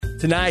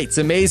Tonight's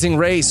Amazing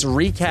Race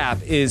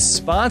recap is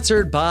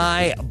sponsored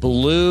by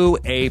Blue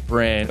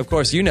Apron. Of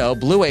course, you know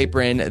Blue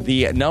Apron,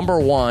 the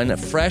 #1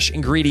 fresh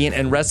ingredient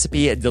and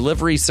recipe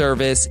delivery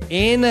service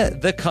in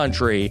the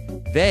country.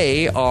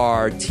 They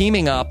are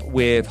teaming up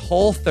with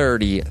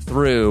Whole30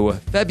 through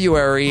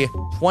February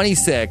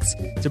 26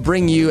 to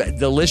bring you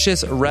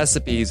delicious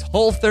recipes.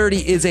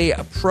 Whole30 is a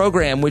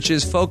program which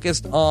is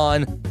focused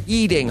on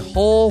eating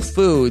whole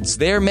foods.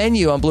 Their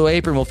menu on Blue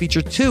Apron will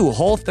feature 2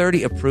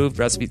 Whole30 approved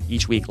recipes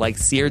each week, like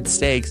seared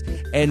steaks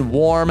and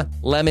warm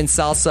lemon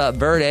salsa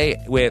verde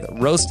with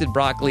roasted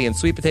broccoli and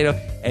sweet potato,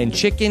 and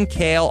chicken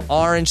kale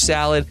orange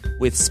salad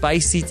with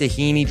spicy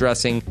tahini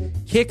dressing.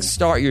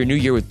 Kickstart your new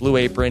year with Blue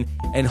Apron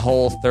and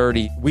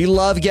Whole30. We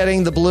love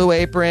getting the Blue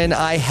Apron.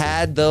 I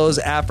had those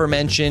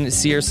aforementioned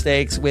sear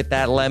steaks with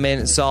that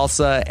lemon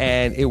salsa,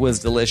 and it was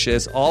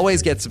delicious.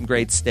 Always get some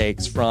great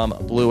steaks from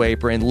Blue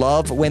Apron.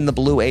 Love when the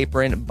Blue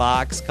Apron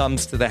box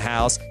comes to the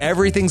house.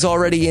 Everything's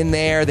already in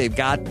there. They've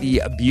got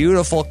the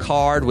beautiful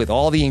card with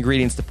all the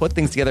ingredients to put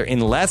things together in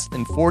less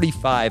than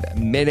 45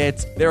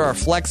 minutes. There are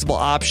flexible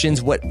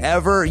options.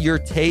 Whatever your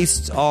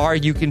tastes are,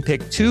 you can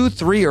pick 2,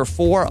 3, or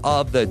 4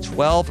 of the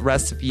 12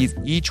 recipes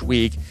each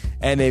week.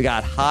 And they've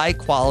got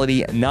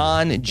high-quality,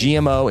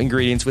 non-GMO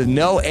ingredients with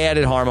no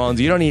added hormones.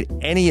 You don't need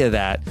any of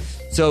that.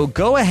 So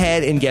go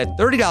ahead and get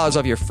 $30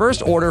 off your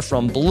first order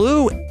from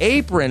Blue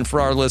Apron for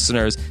our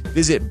listeners.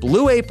 Visit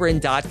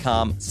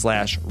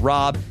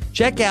blueapron.com/Rob.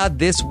 Check out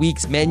this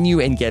week's menu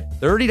and get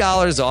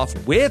 $30 off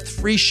with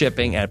free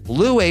shipping at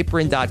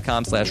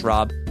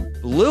blueapron.com/Rob.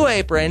 Blue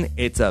Apron,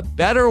 it's a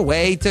better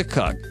way to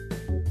cook.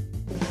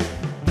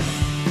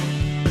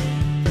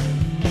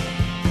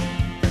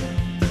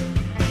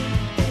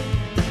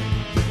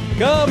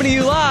 Coming to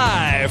you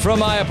live from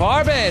my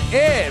apartment,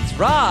 it's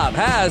Rob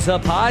Has a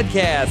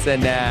Podcast.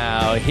 And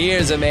now,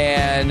 here's a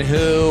man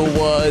who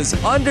was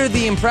under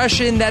the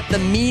impression that the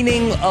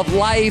meaning of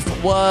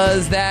life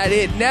was that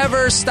it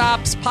never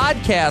stops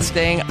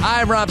podcasting.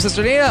 I'm Rob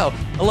Cesternino.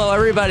 Hello,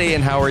 everybody,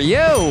 and how are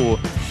you?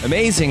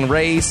 Amazing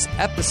Race,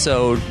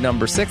 episode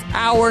number 6,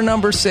 hour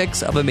number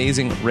 6 of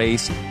Amazing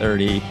Race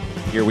 30.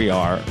 Here we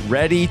are,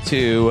 ready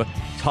to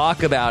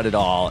talk about it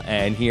all.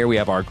 And here we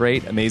have our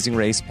great Amazing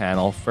Race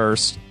panel.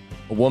 First,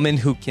 a woman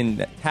who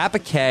can tap a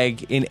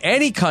keg in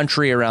any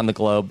country around the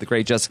globe, the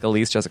great Jessica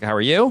Leese. Jessica, how are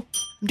you?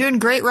 I'm doing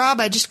great,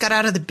 Rob. I just got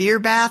out of the beer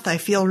bath. I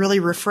feel really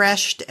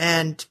refreshed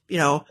and,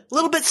 a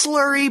little bit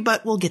slurry,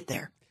 but we'll get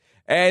there.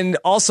 And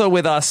also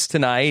with us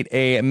tonight,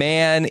 a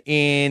man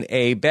in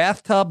a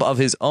bathtub of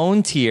his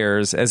own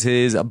tears as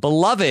his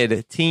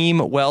beloved Team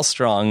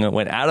Wellstrung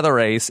went out of the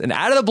race and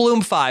out of the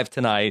Bloom 5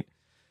 tonight.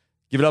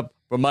 Give it up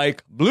for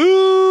Mike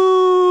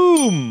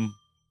Bloom.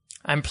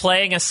 I'm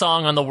playing a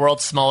song on the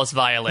world's smallest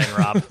violin,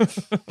 Rob.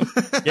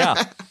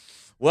 Yeah.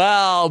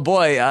 Well,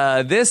 boy,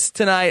 this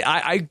tonight,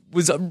 I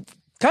was kind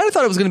of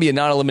thought it was going to be a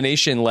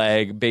non-elimination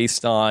leg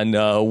based on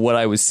what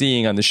I was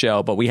seeing on the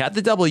show, but we had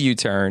the double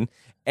U-turn,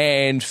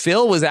 and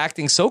Phil was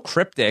acting so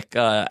cryptic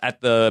at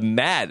the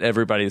mat,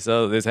 everybody.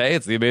 So hey,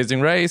 it's the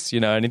Amazing Race.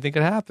 Anything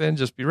could happen.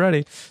 Just be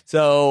ready.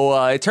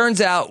 So it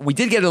turns out we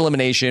did get an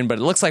elimination, but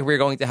it looks like we're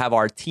going to have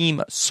our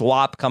team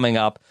swap coming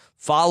up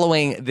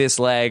following this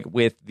leg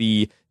with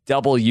the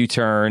double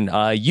U-turn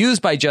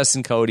used by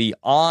Justin Cody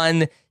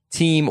on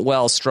Team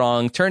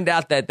Wellstrung. Turned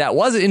out that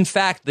was, in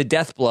fact, the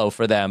death blow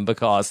for them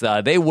because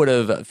they would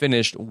have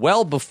finished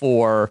well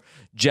before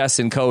Jess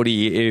and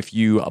Cody if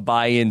you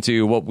buy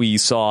into what we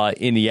saw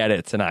in the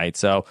edit tonight.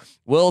 So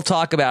we'll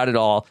talk about it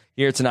all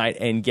here tonight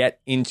and get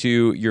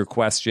into your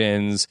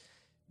questions.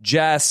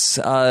 Jess,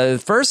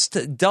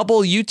 first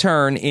double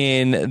U-turn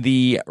in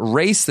the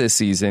race this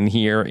season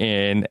here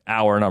in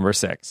hour number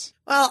 6.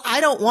 Well, I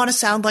don't want to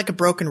sound like a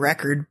broken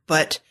record,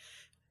 but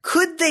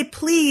could they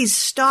please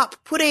stop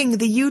putting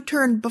the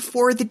U-turn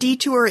before the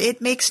detour? It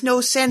makes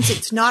no sense.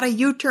 It's not a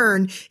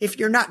U-turn if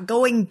you're not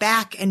going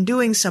back and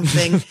doing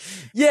something.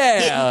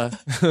 Yeah.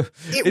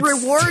 It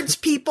rewards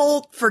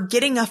people for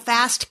getting a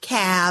fast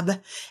cab,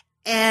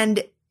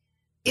 and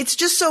it's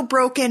just so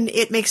broken,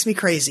 it makes me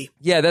crazy.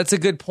 Yeah, that's a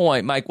good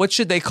point. Mike, what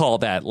should they call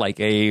that? Like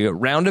a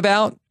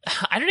roundabout?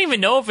 I don't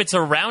even know if it's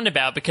a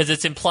roundabout because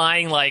it's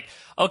implying like,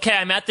 okay,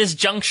 I'm at this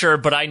juncture,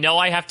 but I know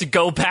I have to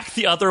go back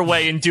the other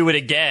way and do it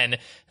again.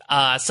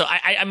 So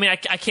I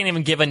can't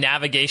even give a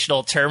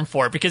navigational term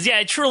for it because, yeah,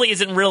 it truly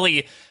isn't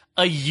really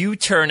a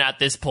U-turn at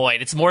this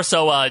point. It's more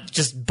so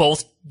just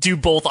do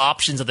both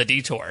options of the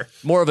detour.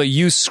 More of a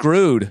you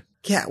screwed.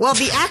 Yeah, well,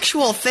 the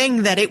actual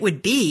thing that it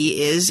would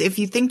be is if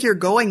you think you're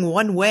going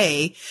one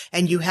way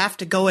and you have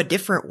to go a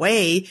different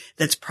way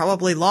that's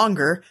probably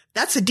longer,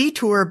 that's a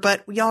detour,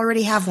 but we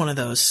already have one of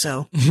those,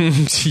 so.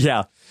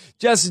 Yeah.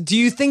 Jess, do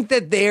you think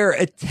that their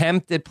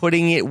attempt at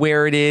putting it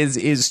where it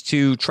is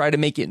to try to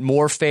make it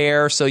more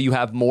fair so you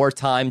have more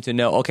time to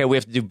know, okay, we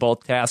have to do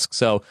both tasks,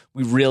 so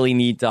we really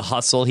need to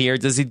hustle here?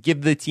 Does it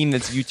give the team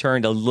that's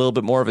U-turned a little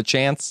bit more of a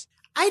chance?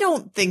 I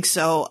don't think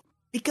so,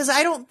 because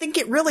I don't think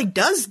it really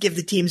does give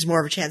the teams more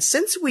of a chance.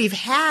 Since we've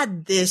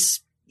had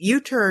this,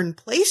 U-turn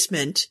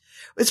placement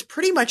was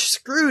pretty much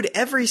screwed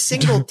every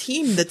single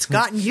team that's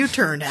gotten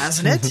U-turned,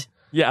 hasn't it?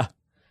 Yeah.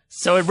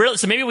 So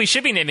maybe we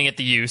should be naming it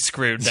the U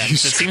Screwed then. It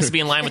seems to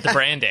be in line with the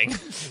branding.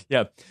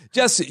 Yeah.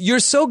 Jess, you're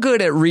so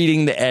good at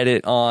reading the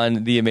edit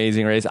on The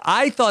Amazing Race.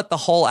 I thought the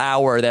whole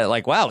hour that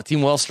like, wow,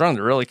 Team Well Strung,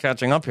 they're really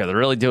catching up here. They're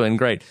really doing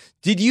great.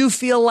 Did you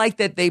feel like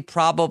that they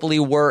probably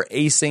were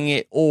acing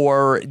it,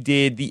 or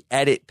did the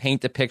edit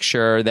paint a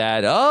picture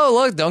that, oh,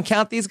 look, don't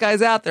count these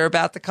guys out. They're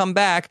about to come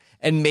back,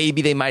 and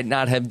maybe they might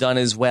not have done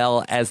as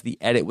well as the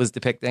edit was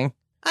depicting?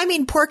 I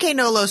mean, porque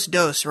no los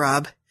dos,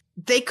 Rob.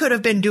 They could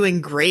have been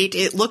doing great.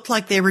 It looked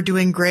like they were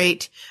doing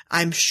great.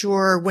 I'm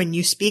sure when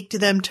you speak to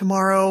them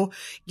tomorrow,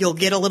 you'll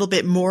get a little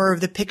bit more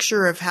of the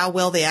picture of how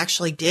well they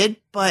actually did.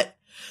 But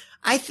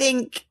I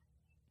think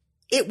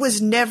it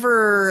was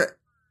never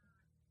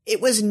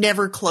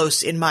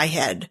close in my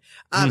head.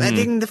 I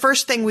think the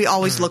first thing we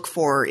always look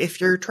for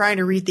if you're trying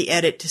to read the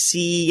edit to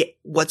see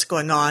what's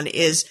going on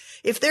is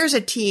if there's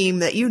a team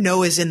that you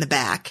know is in the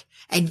back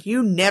and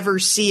you never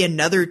see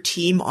another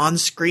team on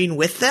screen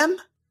with them,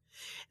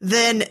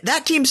 then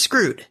that team's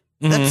screwed.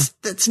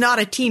 That's not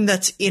a team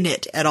that's in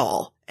it at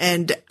all.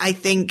 And I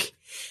think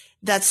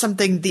that's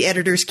something the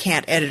editors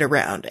can't edit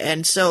around.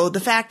 And so the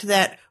fact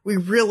that we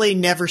really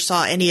never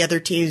saw any other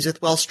teams with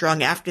Well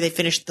Strung after they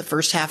finished the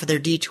first half of their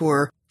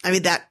detour, I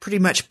mean, that pretty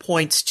much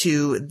points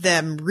to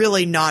them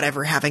really not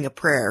ever having a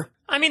prayer.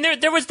 I mean,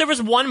 there was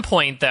one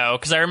point, though,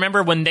 because I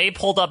remember when they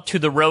pulled up to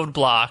the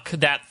roadblock,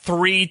 that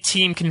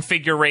 3-team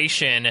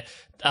configuration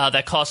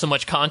that caused so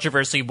much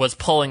controversy was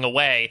pulling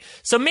away.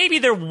 So maybe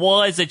there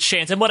was a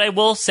chance. And what I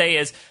will say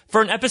is,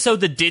 for an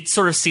episode that did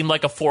sort of seem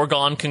like a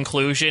foregone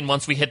conclusion,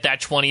 once we hit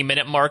that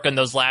 20-minute mark and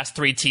those last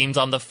 3 teams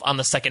on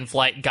the second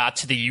flight got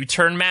to the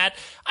U-turn mat,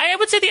 I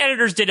would say the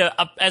editors did,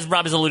 as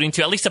Rob is alluding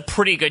to, at least a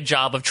pretty good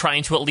job of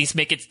trying to at least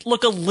make it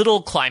look a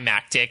little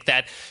climactic,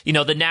 that, you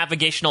know, the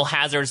navigational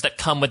hazards that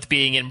come with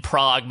being in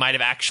Prague might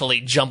have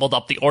actually jumbled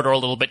up the order a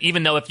little bit,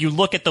 even though if you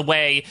look at the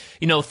way,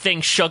 you know,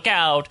 things shook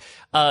out,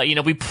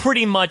 we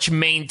pretty much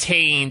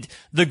maintained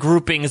the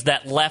groupings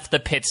that left the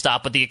pit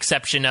stop with the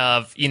exception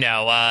of,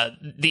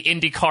 the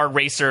IndyCar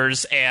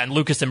racers and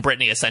Lucas and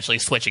Brittany essentially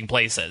switching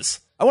places.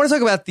 I want to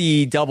talk about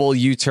the double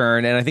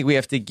U-turn, and I think we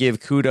have to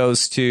give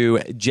kudos to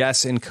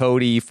Jess and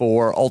Cody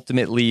for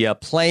ultimately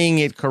playing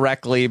it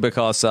correctly,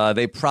 because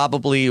they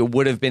probably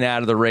would have been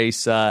out of the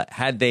race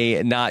had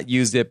they not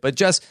used it. But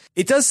Jess,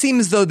 it does seem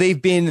as though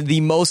they've been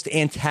the most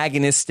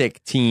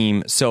antagonistic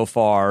team so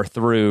far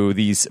through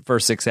these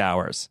first 6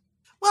 hours.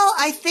 Well,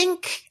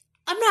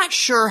 I'm not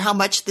sure how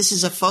much this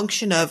is a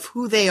function of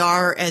who they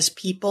are as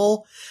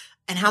people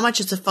and how much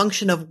it's a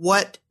function of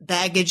what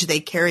baggage they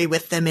carry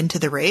with them into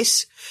the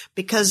race.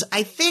 Because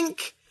I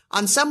think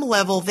on some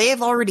level, they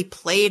have already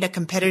played a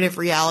competitive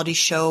reality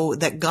show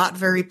that got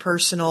very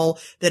personal,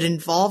 that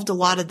involved a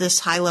lot of this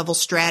high-level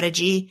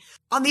strategy.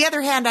 On the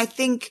other hand, I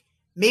think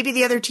maybe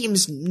the other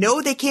teams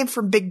know they came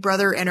from Big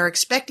Brother and are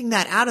expecting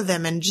that out of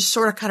them and just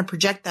sort of kind of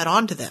project that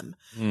onto them.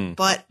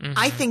 But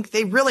I think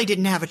they really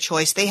didn't have a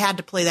choice. They had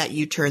to play that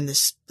U-turn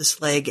this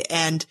leg.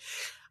 And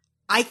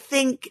I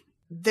think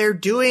they're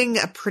doing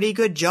a pretty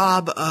good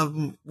job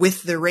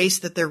with the race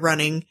that they're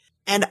running.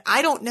 And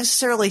I don't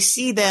necessarily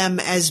see them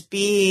as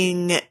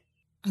being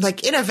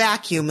like in a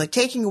vacuum, like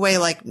taking away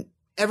like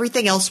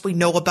everything else we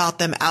know about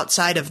them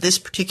outside of this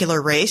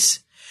particular race.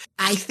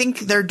 I think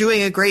they're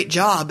doing a great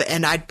job,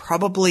 and I'd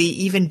probably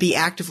even be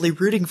actively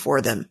rooting for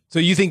them. So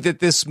you think that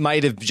this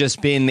might have just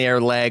been their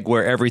leg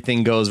where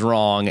everything goes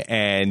wrong,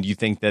 and you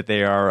think that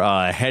they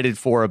are headed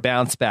for a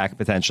bounce back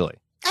potentially?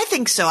 I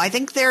think so. I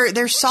think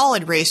they're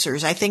solid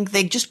racers. I think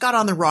they just got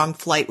on the wrong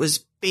flight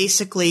was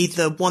basically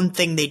the one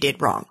thing they did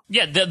wrong.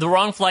 Yeah, the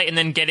wrong flight and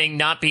then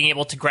not being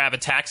able to grab a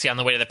taxi on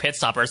the way to the pit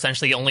stop are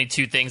essentially the only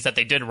 2 things that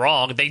they did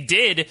wrong. They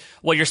did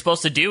what you're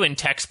supposed to do in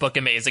textbook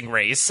Amazing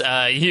Race.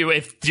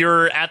 If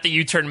you're at the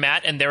U-turn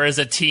mat and there is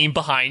a team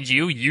behind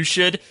you, you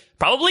should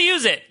probably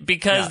use it,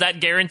 because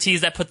that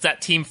guarantees that puts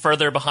that team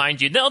further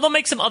behind you. They'll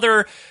make some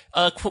other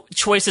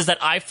choices that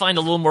I find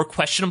a little more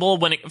questionable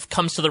when it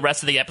comes to the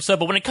rest of the episode,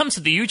 but when it comes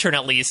to the U-turn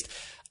at least,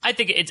 I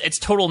think it's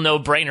total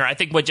no-brainer. I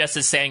think what Jess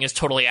is saying is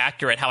totally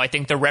accurate, how I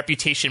think their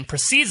reputation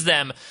precedes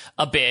them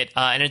a bit,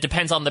 and it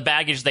depends on the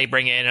baggage they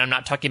bring in. And I'm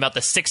not talking about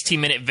the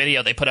 16-minute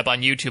video they put up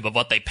on YouTube of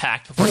what they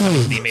packed before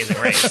coming to the Amazing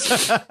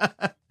Race.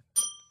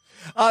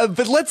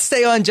 But let's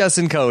stay on Jess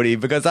and Cody,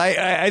 because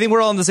I think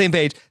we're all on the same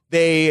page.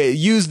 They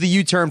use the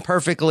U-turn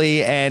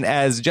perfectly, and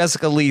as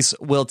Jessica Leese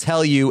will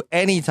tell you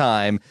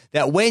anytime,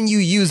 that when you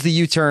use the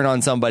U-turn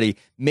on somebody,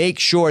 make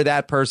sure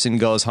that person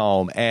goes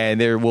home, and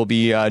there will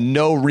be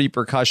no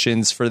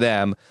repercussions for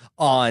them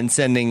on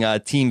sending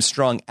Team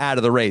Strung out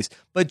of the race.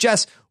 But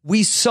Jess,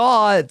 we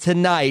saw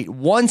tonight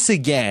once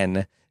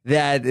again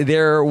that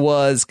there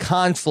was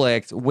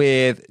conflict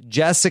with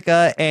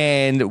Jessica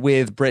and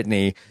with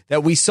Brittany,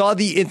 that we saw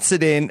the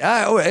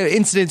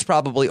incident's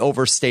probably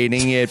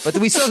overstating it, but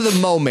we saw the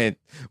moment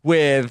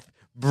with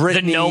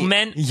Brittany. The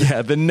no-ment?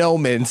 Yeah, the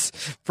no-ments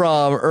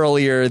from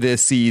earlier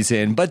this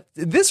season. But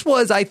this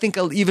was, I think,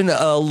 even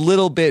a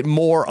little bit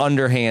more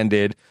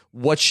underhanded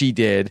what she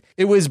did.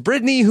 It was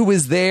Brittany who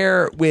was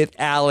there with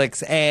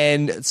Alex,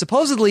 and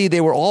supposedly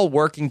they were all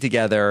working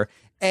together.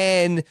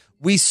 And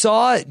we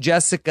saw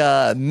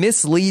Jessica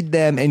mislead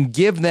them and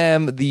give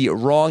them the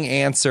wrong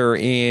answer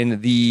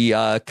in the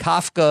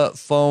Kafka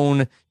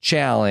phone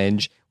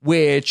challenge,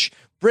 which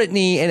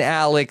Brittany and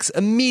Alex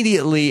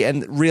immediately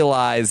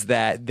realized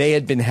that they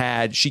had been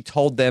had. She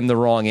told them the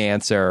wrong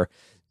answer.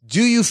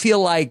 Do you feel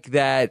like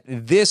that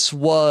this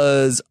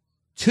was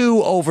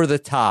too over the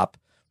top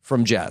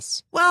from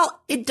Jess?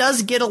 Well, it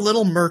does get a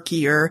little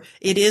murkier.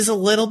 It is a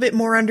little bit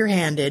more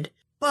underhanded,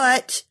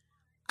 but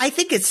I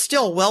think it's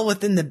still well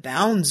within the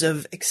bounds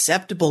of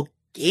acceptable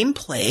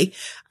gameplay.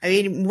 I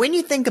mean, when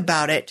you think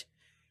about it,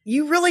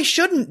 you really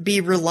shouldn't be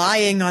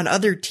relying on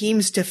other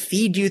teams to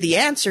feed you the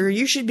answer.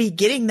 You should be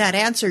getting that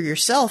answer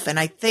yourself. And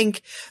I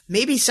think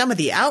maybe some of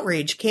the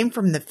outrage came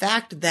from the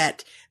fact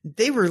that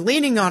they were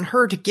leaning on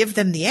her to give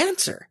them the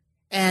answer.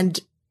 And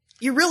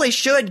you really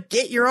should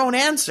get your own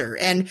answer.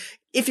 And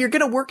if you're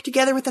going to work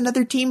together with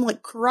another team,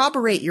 like,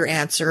 corroborate your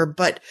answer,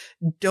 but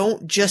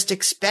don't just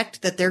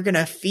expect that they're going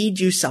to feed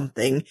you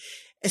something,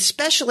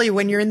 especially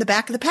when you're in the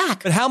back of the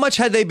pack. But how much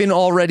had they been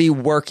already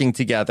working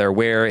together,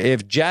 where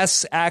if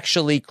Jess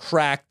actually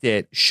cracked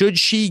it, should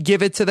she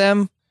give it to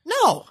them?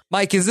 No.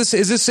 Mike, is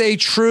this a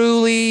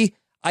truly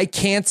I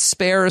can't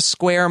spare a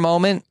square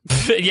moment?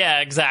 Yeah,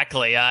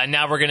 exactly.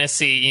 Now we're going to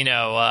see,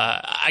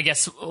 I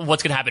guess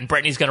what's going to happen.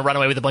 Brittany's going to run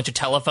away with a bunch of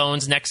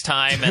telephones next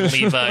time and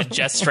leave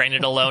Jess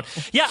stranded alone.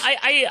 Yeah,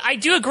 I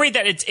do agree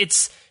that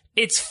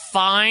it's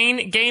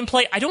fine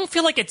gameplay. I don't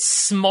feel like it's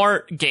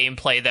smart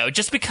gameplay, though,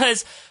 just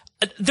because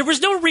there was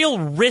no real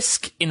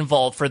risk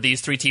involved for these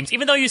three teams.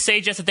 Even though you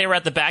say, Jess, that they were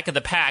at the back of the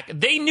pack,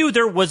 they knew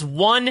there was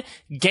one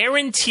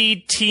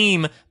guaranteed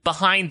team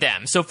behind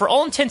them. So for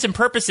all intents and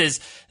purposes,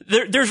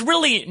 there's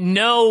really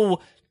no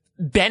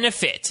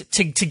benefit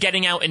to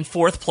getting out in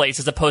fourth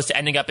place as opposed to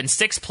ending up in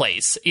sixth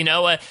place.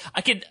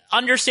 I could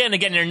understand,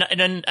 again,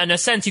 in a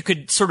sense, you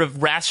could sort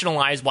of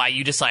rationalize why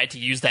you decided to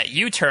use that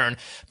U-turn,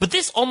 but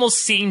this almost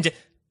seemed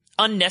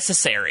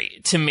unnecessary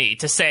to me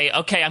to say,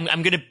 okay, I'm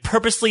going to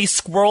purposely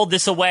squirrel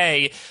this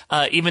away,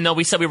 even though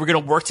we said we were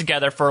going to work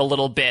together for a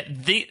little bit.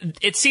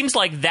 It seems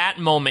like that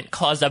moment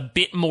caused a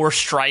bit more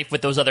strife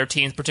with those other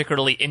teams,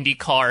 particularly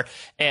IndyCar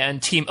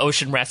and Team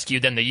Ocean Rescue,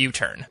 than the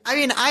U-turn. I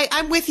mean,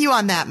 I'm with you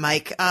on that,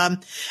 Mike.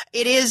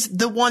 It is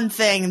the one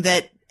thing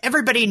that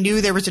everybody knew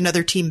there was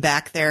another team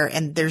back there,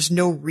 and there's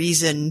no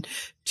reason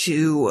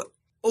to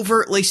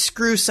overtly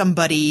screw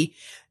somebody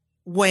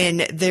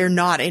when they're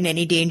not in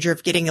any danger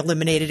of getting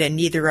eliminated, and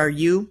neither are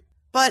you.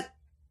 But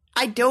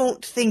I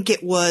don't think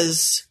it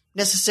was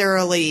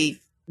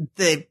necessarily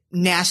the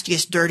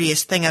nastiest,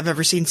 dirtiest thing I've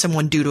ever seen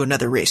someone do to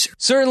another racer.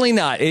 Certainly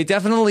not. It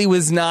definitely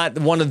was not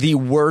one of the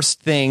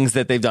worst things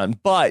that they've done.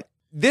 But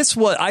this,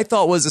 what I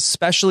thought was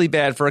especially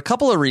bad for a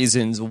couple of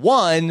reasons.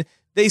 One,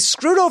 they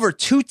screwed over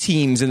two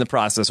teams in the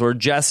process, or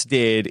Jess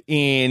did,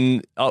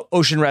 in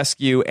Ocean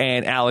Rescue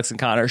and Alex and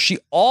Connor. She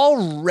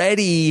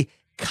already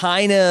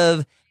kind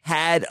of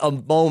had a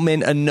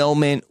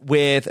no-ment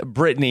with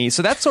Brittany.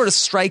 So that's sort of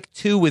strike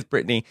two with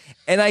Brittany.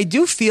 And I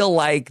do feel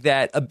like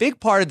that a big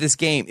part of this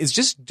game is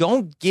just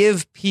don't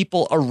give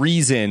people a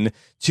reason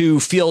to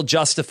feel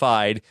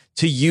justified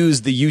to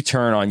use the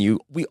U-turn on you.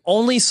 We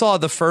only saw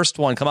the first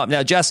one come up.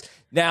 Now, Jess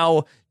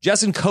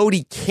and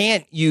Cody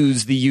can't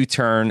use the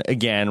U-turn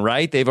again,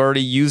 right? They've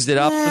already used it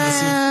up for the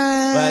season.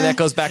 That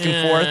goes back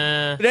and forth.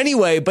 But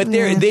anyway,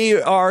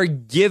 they are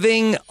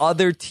giving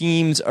other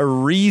teams a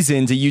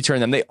reason to U-turn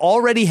them. They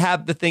already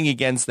have the thing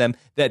against them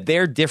that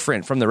they're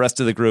different from the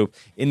rest of the group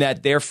in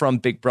that they're from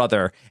Big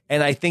Brother.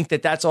 And I think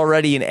that that's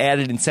already an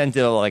added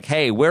incentive, like,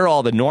 hey, we're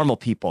all the normal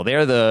people.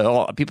 They're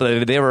the people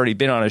that they've already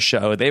been on a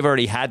show. They've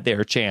already had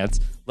their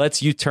chance.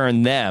 Let's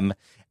U-turn them.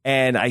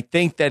 And I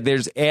think that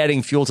there's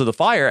adding fuel to the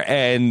fire.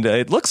 And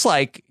it looks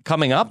like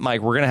coming up,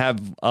 Mike, we're going to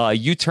have a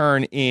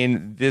U-turn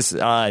in this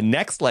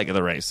next leg of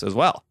the race as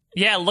well.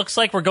 Yeah, it looks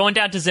like we're going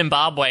down to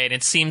Zimbabwe, and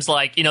it seems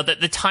like,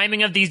 the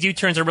timing of these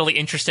U-turns are really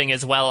interesting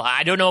as well.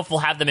 I don't know if we'll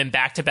have them in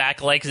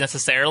back-to-back legs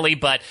necessarily,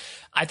 but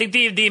I think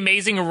the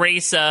Amazing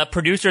Race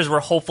producers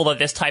were hopeful that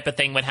this type of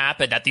thing would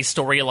happen, that these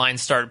storylines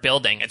start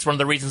building. It's one of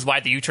the reasons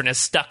why the U-turn has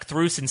stuck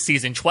through since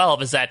season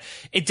 12, is that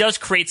it does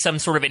create some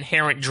sort of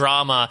inherent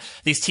drama.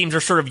 These teams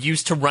are sort of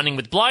used to running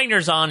with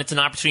blinders on. It's an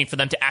opportunity for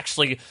them to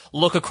actually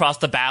look across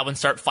the bow and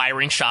start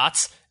firing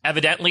shots.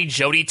 Evidently,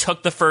 Jody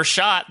took the first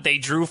shot. They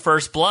drew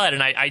first blood,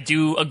 and I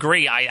do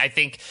agree. I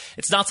think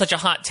it's not such a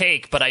hot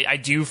take, but I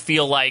do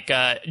feel like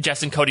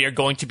Jess and Cody are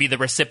going to be the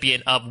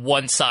recipient of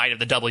one side of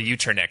the double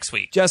U-turn next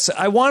week. Jess,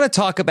 I want to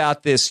talk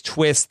about this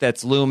twist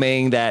that's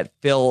looming that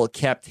Phil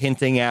kept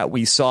hinting at.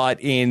 We saw it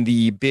in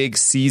the big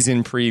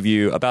season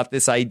preview about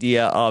this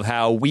idea of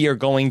how we are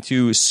going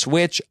to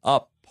switch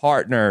up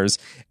partners.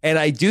 And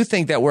I do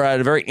think that we're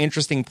at a very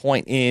interesting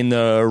point in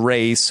the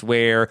race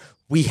where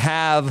we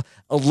have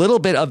a little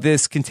bit of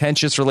this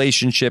contentious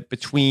relationship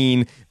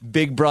between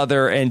Big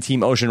Brother and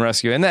Team Ocean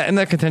Rescue. And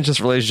that contentious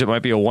relationship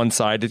might be a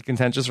one-sided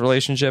contentious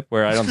relationship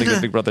where I don't think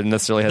that Big Brother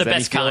necessarily has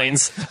any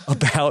feelings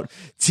about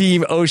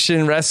Team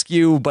Ocean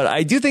Rescue. But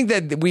I do think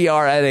that we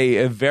are at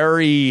a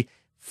very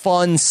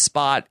fun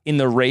spot in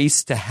the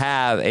race to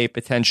have a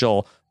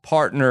potential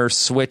partner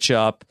switch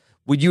up.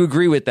 Would you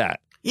agree with that?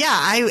 Yeah,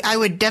 I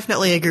would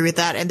definitely agree with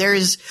that. And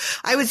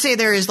I would say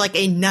there is like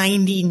a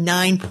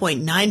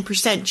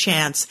 99.9%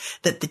 chance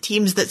that the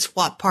teams that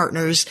swap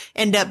partners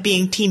end up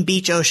being Team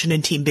Beach Ocean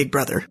and Team Big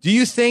Brother. Do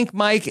you think,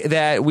 Mike,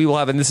 that we will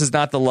have, and this is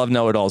not the Love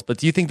Know-It-Alls, but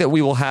do you think that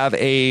we will have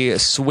a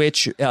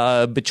switch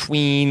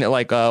between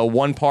like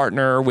one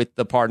partner with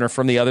the partner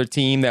from the other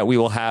team, that we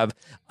will have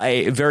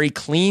a very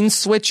clean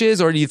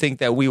switches, or do you think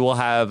that we will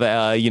have,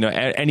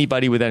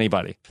 anybody with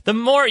anybody? The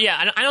more,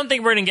 I don't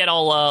think we're going to get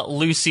all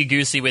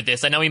loosey-goosey with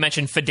this. I know we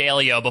mentioned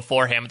Fidelio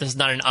before him. This is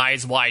not an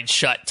eyes wide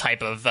shut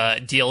type of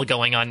deal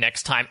going on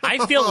next time.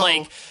 I feel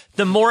like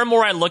the more and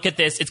more I look at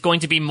this, it's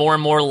going to be more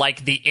and more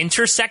like the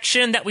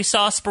intersection that we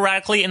saw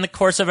sporadically in the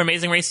course of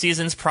Amazing Race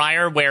seasons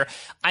prior, where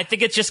I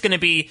think it's just going to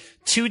be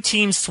two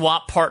teams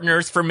swap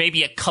partners for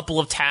maybe a couple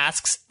of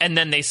tasks, and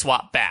then they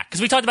swap back.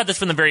 Because we talked about this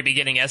from the very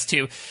beginning as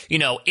to,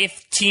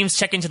 if teams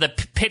check into the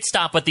pit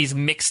stop with these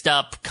mixed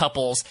up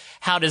couples,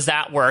 how does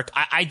that work?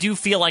 I do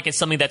feel like it's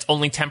something that's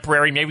only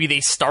temporary. Maybe they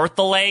start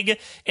the leg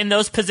in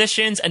those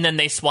positions, and then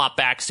they swap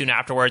back soon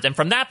afterwards. And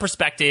from that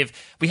perspective,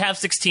 we have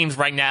 6 teams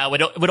right now.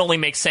 It would only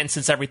make sense,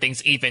 since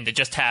everything's even, to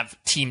just have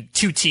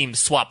two teams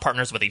swap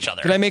partners with each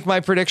other. Can I make my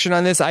prediction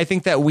on this? I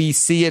think that we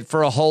see it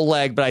for a whole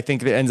leg, but I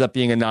think it ends up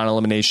being a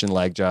non-elimination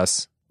leg,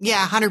 Jess.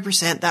 Yeah,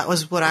 100%. That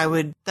was what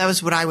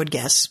I would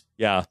guess.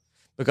 Yeah,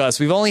 because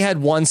we've only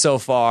had one so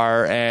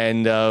far,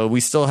 and we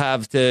still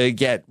have to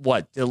get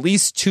at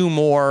least 2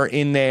 more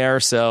in there.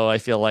 So I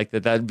feel like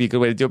that'd be a good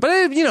way to do it.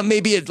 But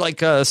maybe it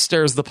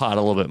stirs the pot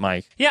a little bit,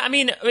 Mike. Yeah, I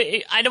mean,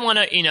 I don't want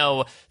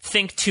to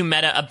think too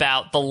meta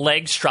about the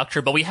leg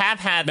structure, but we have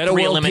had meta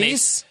 3 world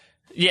eliminations. Peace?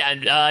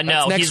 Yeah,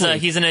 no,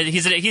 he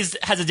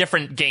has a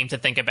different game to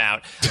think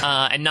about,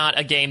 and not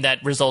a game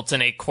that results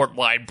in a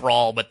court-wide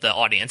brawl with the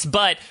audience.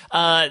 But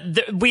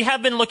we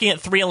have been looking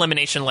at 3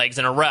 elimination legs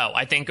in a row.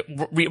 I think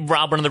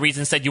Rob, one of the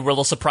reasons said you were a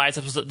little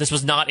surprised this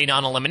was not a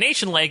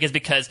non-elimination leg is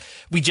because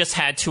we just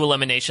had 2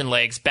 elimination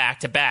legs back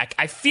to back.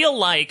 I feel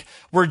like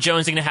we're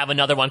jonesing to have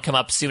another one come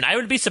up soon. I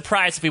would be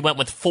surprised if we went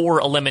with 4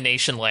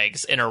 elimination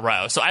legs in a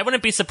row. So I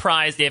wouldn't be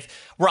surprised if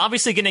we're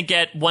obviously going to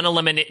get one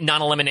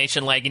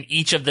non-elimination leg in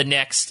each of the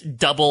next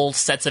double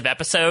sets of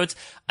episodes.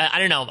 I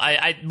don't know.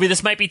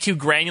 This might be too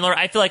granular.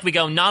 I feel like we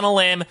go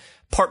non-elim,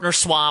 partner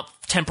swap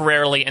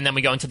temporarily, and then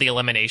we go into the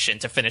elimination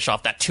to finish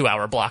off that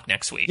 2-hour block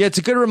next week. Yeah, it's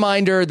a good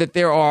reminder that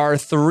there are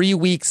 3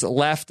 weeks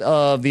left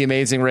of The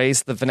Amazing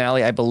Race. The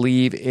finale, I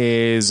believe,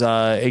 is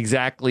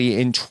exactly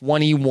in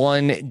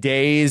 21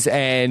 days,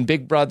 and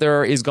Big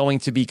Brother is going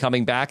to be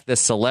coming back. The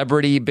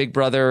Celebrity Big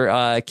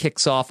Brother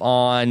kicks off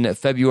on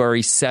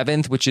February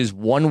 7th, which is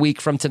 1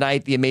 week from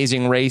tonight. The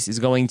Amazing Race is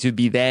going to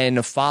be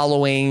then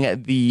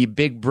following the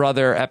Big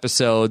Brother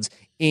episodes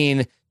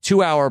in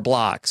 2-hour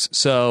blocks.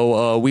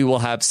 So we will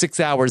have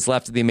 6 hours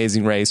left of The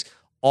Amazing Race,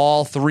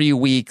 all 3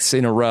 weeks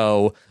in a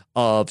row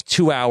of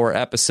 2-hour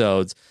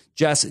episodes.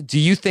 Jess, do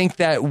you think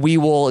that we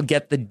will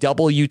get the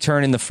double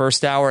U-turn in the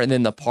first hour and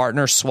then the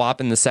partner swap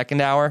in the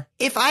second hour?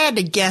 If I had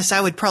to guess, I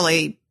would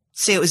probably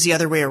say it was the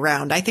other way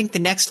around. I think the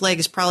next leg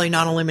is probably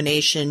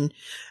non-elimination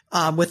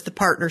with the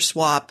partner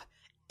swap.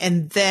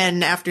 And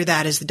then after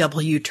that is the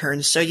double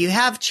U-turn. So you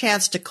have a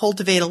chance to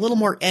cultivate a little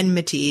more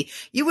enmity.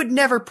 You would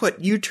never put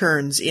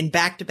U-turns in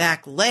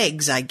back-to-back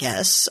legs, I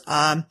guess.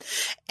 And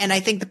I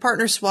think the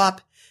partner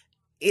swap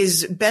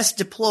is best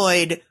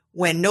deployed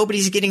when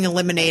nobody's getting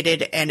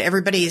eliminated and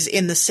everybody is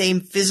in the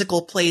same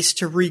physical place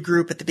to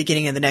regroup at the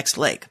beginning of the next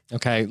leg.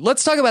 Okay,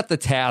 let's talk about the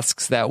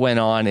tasks that went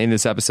on in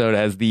this episode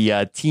as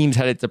the teams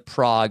headed to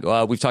Prague.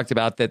 We've talked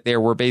about that there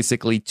were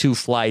basically 2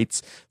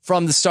 flights.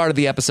 From the start of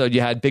the episode,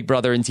 you had Big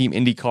Brother and Team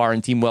IndyCar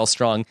and Team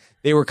Wellstrung.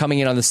 They were coming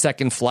in on the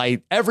second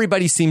flight.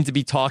 Everybody seemed to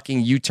be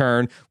talking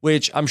U-turn,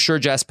 which I'm sure,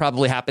 Jess,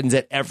 probably happens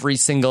at every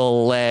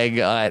single leg,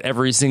 at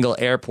every single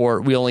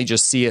airport. We only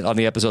just see it on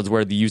the episodes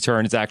where the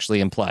U-turn is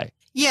actually in play.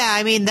 Yeah,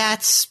 I mean,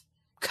 that's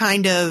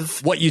kind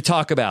of what you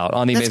talk about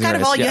on The Amazing Race. That's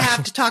kind of all you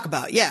have to talk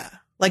about, yeah.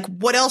 Like,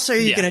 what else are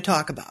you going to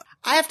talk about?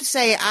 I have to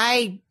say,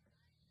 I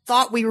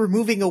thought we were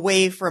moving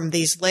away from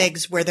these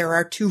legs where there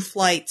are 2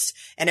 flights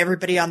and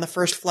everybody on the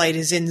first flight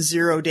is in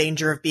 0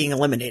 danger of being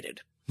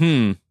eliminated.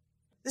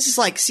 This is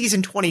like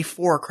season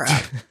 24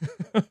 crap.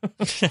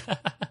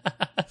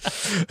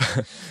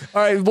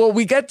 All right, well,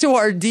 we get to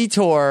our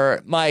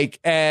detour, Mike,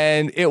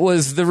 and it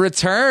was the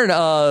return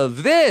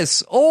of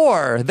this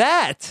or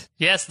that.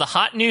 Yes, the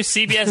hot new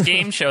CBS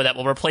game show that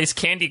will replace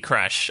Candy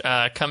Crush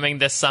coming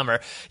this summer.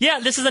 Yeah,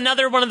 this is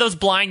another one of those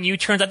blind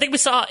U-turns. I think we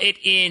saw it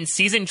in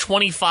season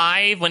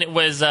 25 when it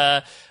was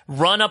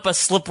run up a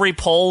slippery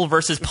pole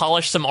versus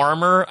polish some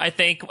armor, I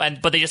think.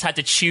 But they just had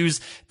to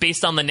choose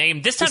based on the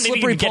name. This time, the maybe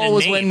you slippery can get a pole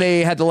was name. when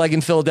they had the leg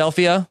in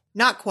Philadelphia.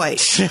 Not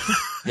quite.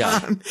 Yeah.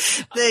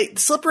 The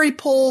slippery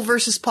pole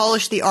versus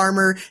polish the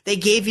armor, they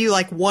gave you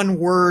like one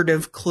word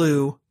of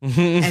clue.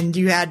 And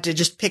you had to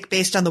just pick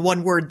based on the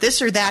one word.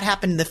 This or that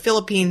happened in the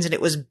Philippines, and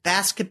it was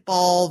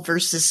basketball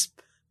versus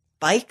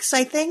bikes,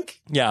 I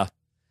think. Yeah.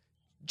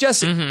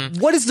 Just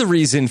what is the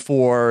reason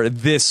for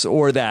this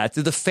or that?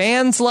 Do the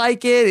fans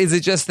like it? Is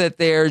it just that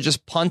they're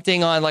just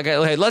punting on like,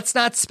 hey, let's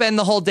not spend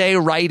the whole day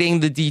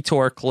writing the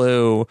detour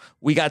clue.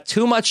 We got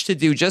too much to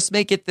do. Just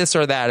make it this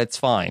or that. It's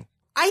fine.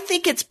 I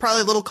think it's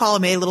probably little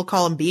column A, little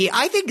column B.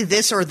 I think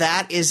this or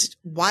that is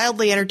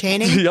wildly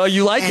entertaining. Oh,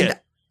 you like and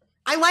it?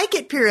 I like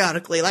it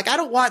periodically. Like, I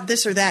don't want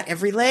this or that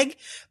every leg,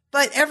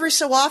 but every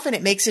so often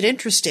it makes it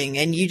interesting.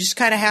 And you just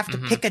kind of have to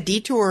pick a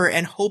detour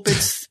and hope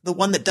it's the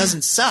one that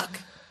doesn't suck.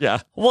 Yeah.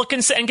 Well,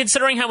 and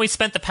considering how we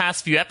spent the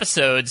past few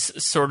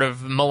episodes sort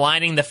of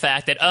maligning the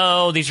fact that,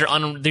 these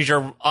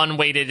are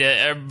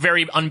unweighted,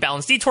 very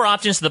unbalanced detour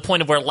options, to the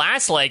point of where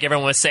last leg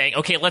everyone was saying,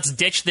 okay, let's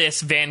ditch this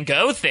Van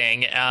Gogh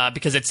thing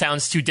because it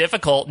sounds too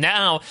difficult.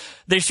 Now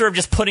they're sort of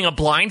just putting a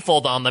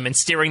blindfold on them and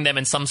steering them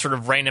in some sort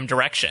of random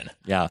direction.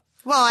 Yeah.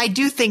 Well, I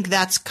do think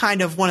that's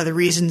kind of one of the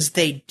reasons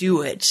they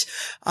do it,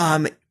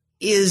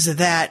 is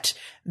that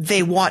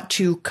they want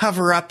to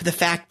cover up the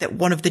fact that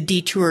one of the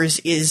detours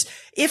is,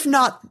 if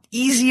not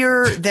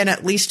easier, then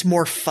at least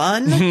more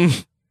fun.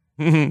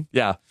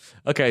 Yeah.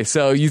 Okay.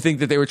 So you think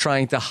that they were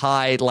trying to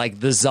hide like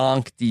the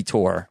Zonk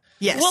detour?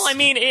 Yes. Well, I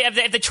mean,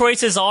 if the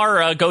choices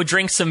are go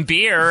drink some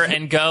beer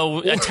and go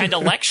attend a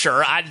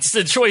lecture,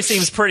 the choice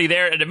seems pretty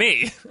there to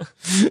me.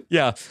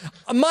 Yeah.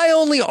 My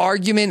only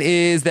argument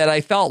is that I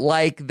felt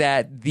like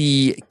that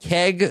the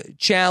keg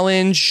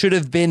challenge should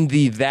have been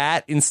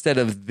that instead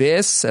of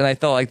this. And I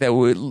felt like that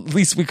at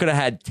least we could have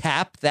had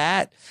tap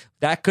that.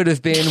 That could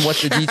have been what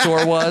the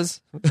detour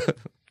was.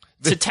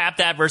 To tap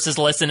that versus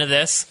listen to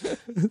this.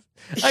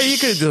 You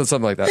could have done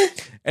something like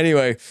that.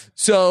 Anyway,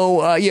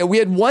 so we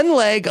had one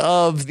leg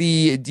of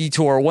the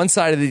detour, one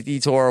side of the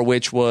detour,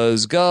 which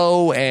was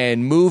go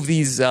and move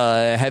these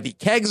heavy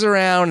kegs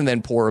around and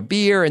then pour a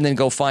beer and then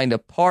go find a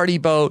party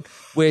boat,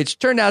 which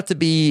turned out to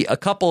be a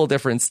couple of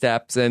different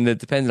steps, and it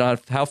depended on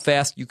how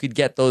fast you could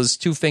get those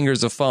 2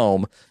 fingers of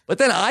foam. But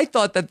then I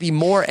thought that the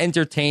more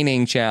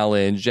entertaining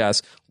challenge,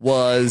 Jess,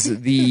 was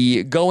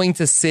the going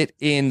to sit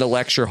in the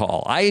lecture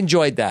hall. I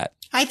enjoyed that.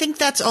 I think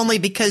that's only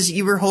because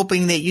you were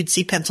hoping that you'd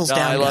see pencils down.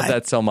 I love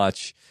that so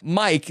much.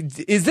 Mike,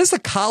 is this a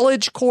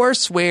college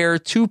course where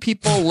 2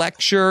 people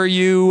lecture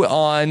you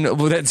on,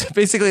 that's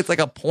basically it's like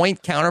a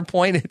point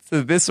counterpoint? It's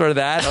this or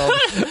that.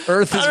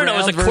 Earth is I don't know.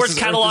 round It's a course versus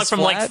catalog Earth is from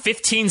flat? like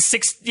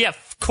 1560. Yeah,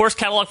 course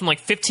catalog from like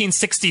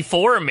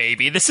 1564.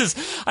 Maybe this is.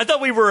 I thought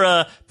we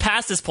were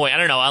past this point. I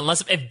don't know.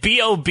 Unless if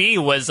B.O.B.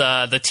 was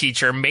the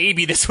teacher,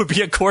 maybe this would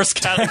be a course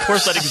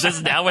that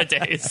exists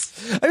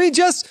nowadays. I mean,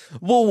 just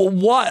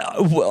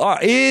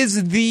what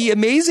is the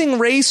Amazing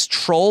Race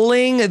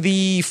trolling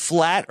the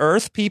flat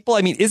Earth people?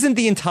 I mean, isn't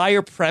the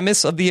entire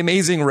premise of the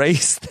Amazing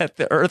Race that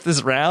the Earth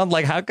is round?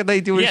 Like, how could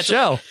they do a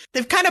show?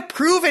 They've kind of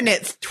proven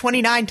it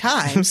 29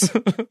 times.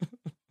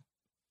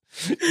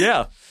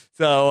 Yeah.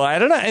 So I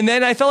don't know. And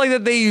then I felt like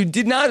that they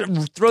did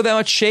not throw that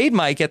much shade,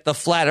 Mike, at the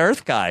flat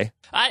Earth guy.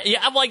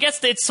 I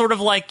guess it's sort of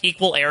like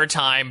equal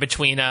airtime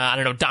between I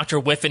don't know, Dr.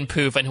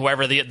 Whiffenpoof and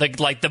whoever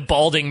the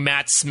balding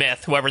Matt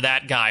Smith, whoever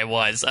that guy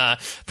was.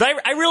 But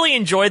I really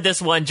enjoyed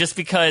this one just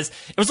because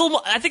it was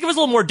I think it was a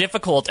little more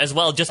difficult as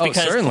well, just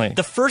because certainly.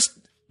 the first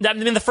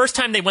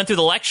time they went through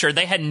the lecture,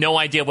 they had no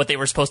idea what they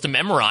were supposed to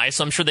memorize,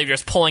 so I'm sure they were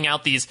just pulling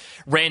out these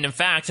random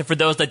facts. And for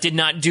those that did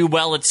not do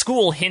well at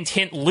school, hint,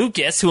 hint,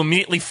 Lucas, who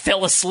immediately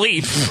fell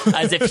asleep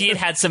as if he had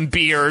had some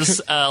beers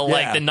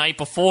like the night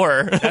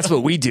before. That's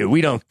what we do.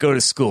 We don't go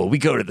to school. We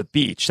go to the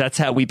beach. That's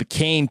how we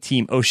became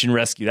Team Ocean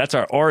Rescue. That's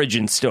our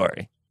origin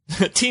story.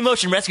 Team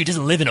Ocean Rescue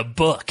doesn't live in a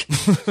book.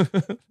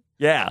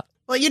 Yeah.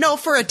 Well,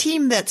 for a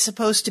team that's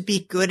supposed to be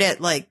good at,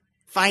 like,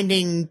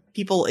 finding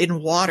people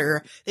in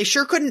water, they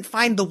sure couldn't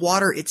find the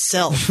water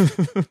itself.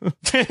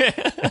 They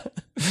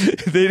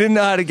didn't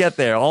know how to get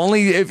there.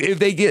 Only if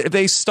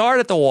they start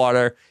at the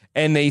water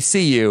and they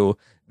see you,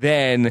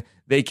 then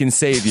they can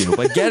save you.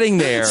 But getting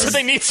there, so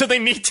they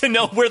need to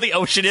know where the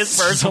ocean is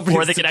first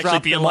before they can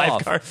actually be a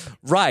lifeguard.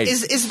 Right?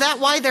 Is that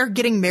why they're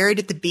getting married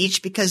at the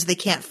beach, because they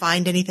can't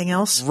find anything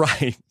else?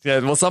 Right.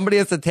 Yeah, well, somebody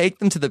has to take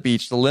them to the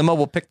beach. The limo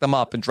will pick them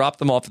up and drop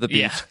them off at the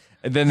beach,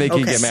 and then they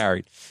can get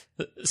married.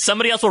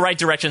 Somebody else will write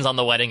directions on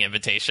the wedding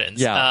invitations.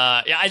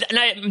 Yeah.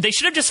 They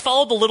should have just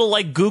followed the little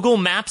like Google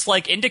Maps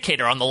like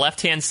indicator on the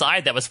left hand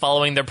side that was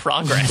following their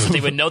progress. They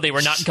would know they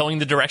were not going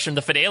the direction of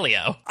the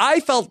Fidelio.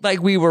 I felt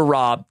like we were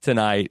robbed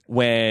tonight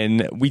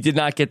when we did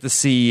not get to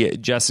see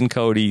Jess and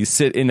Cody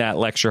sit in that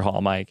lecture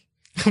hall, Mike.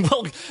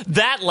 Well,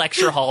 that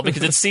lecture hall,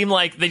 because it seemed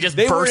like they just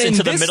They were burst in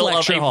into the this middle of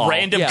lecture a hall.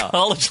 random Yeah.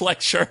 college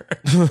lecture.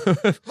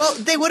 Well,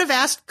 they would have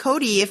asked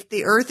Cody if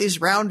the Earth is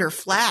round or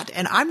flat,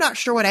 and I'm not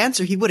sure what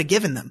answer he would have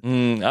given them.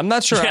 I'm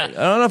not sure. Yeah. I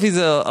don't know if he's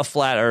a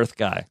flat Earth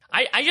guy.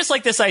 I just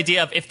like this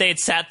idea of if they had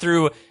sat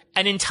through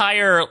an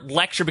entire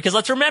lecture, because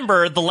let's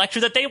remember, the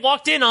lecture that they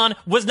walked in on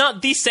was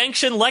not the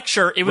sanctioned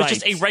lecture. It was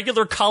just a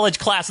regular college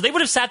class. So they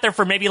would have sat there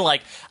for maybe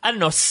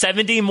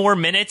 70 more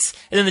minutes,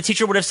 and then the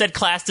teacher would have said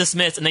class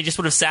dismissed, and they just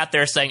would have sat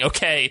there saying,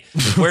 okay,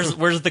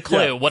 where's the clue?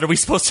 Yeah. What are we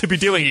supposed to be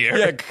doing here?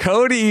 Yeah,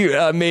 Cody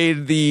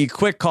made the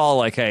quick call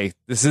like, hey,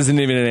 this isn't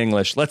even in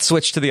English. Let's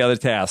switch to the other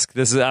task.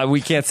 This is we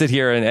can't sit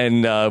here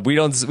and we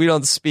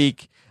don't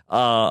speak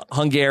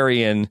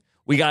Hungarian.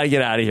 We got to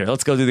get out of here.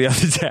 Let's go do the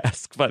other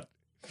task. But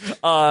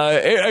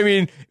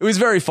it was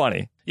very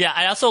funny. Yeah,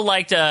 I also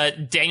liked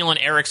Daniel and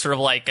Eric sort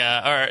of Eric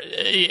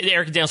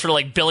and Daniel sort of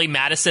like Billy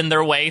Madison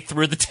their way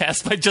through the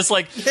test, but just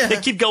they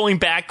keep going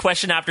back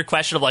question after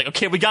question of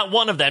okay, we got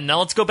one of them. Now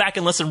let's go back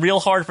and listen real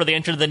hard for the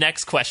answer to the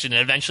next question,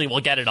 and eventually we'll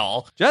get it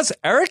all. Just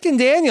Eric and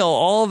Daniel,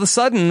 all of a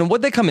sudden,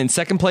 what'd they come in?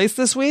 Second place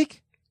this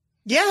week?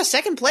 Yeah,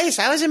 second place.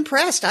 I was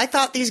impressed. I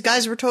thought these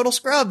guys were total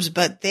scrubs,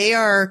 but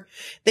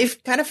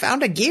they've kind of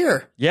found a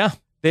gear. Yeah.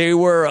 They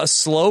were a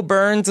slow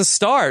burn to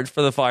start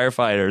for the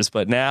firefighters,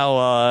 but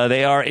now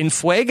they are in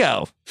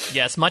fuego.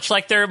 Yes, much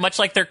like their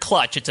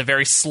clutch, it's a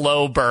very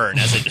slow burn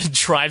as it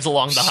drives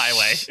along the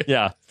highway.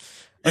 Yeah.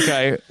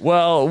 Okay.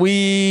 Well,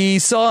 we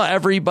saw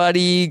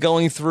everybody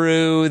going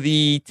through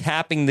the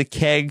tapping the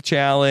keg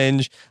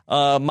challenge.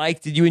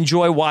 Mike, did you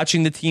enjoy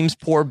watching the teams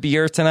pour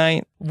beer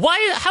tonight?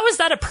 Why? How is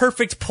that a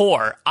perfect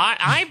pour?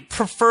 I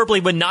preferably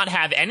would not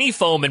have any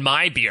foam in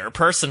my beer.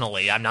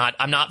 Personally, I'm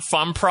not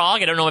from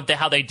Prague. I don't know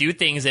how they do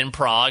things in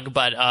Prague,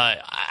 but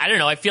I don't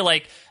know. I feel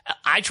like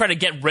I try to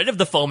get rid of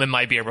the foam in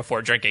my beer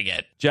before drinking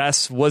it.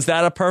 Jess, was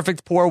that a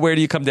perfect pour? Where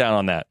do you come down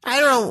on that? I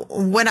don't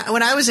know. When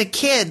I was a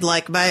kid,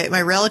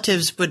 my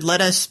relatives would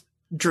let us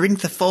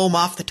drink the foam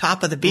off the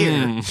top of the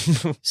beer.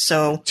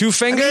 So 2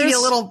 fingers?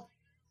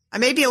 I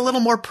may be a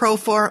little more pro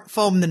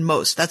foam than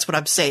most. That's what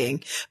I'm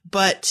saying.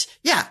 But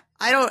yeah,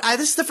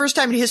 this is the first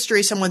time in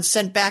history someone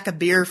sent back a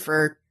beer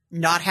for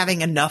not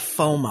having enough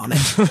foam on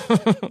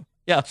it.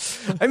 Yeah.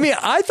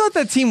 I thought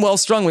that team Well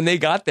Strung, when they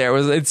got there,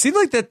 it seemed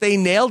like that they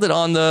nailed it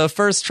on the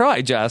first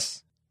try,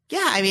 Jess. Yeah,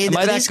 Am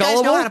I that these guys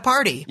gullible? know how to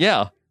party.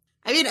 Yeah.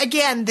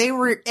 Again, they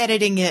were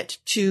editing it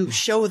to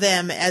show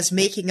them as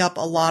making up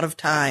a lot of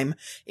time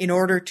in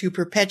order to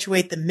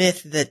perpetuate the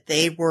myth that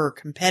they were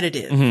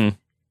competitive. Mm-hmm.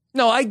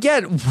 No, I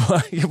get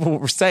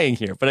what we're saying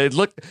here, but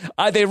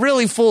they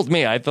really fooled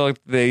me. I thought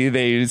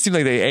it seemed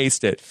like they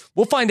aced it.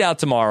 We'll find out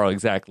tomorrow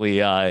exactly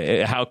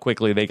how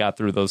quickly they got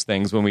through those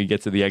things when we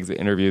get to the exit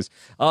interviews.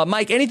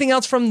 Mike, anything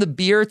else from the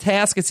beer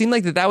task? It seemed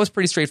like that was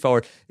pretty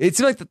straightforward. It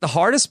seemed like that the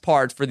hardest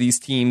part for these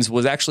teams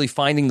was actually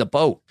finding the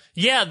boat.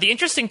 Yeah, the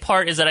interesting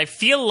part is that I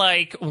feel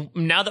like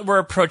now that we're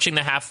approaching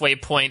the halfway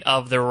point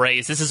of the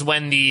race, this is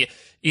when the,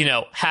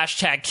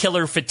 hashtag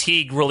killer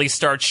fatigue really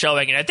starts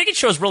showing. And I think it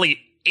shows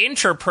really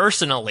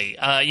interpersonally.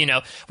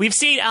 We've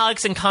seen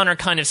Alex and Connor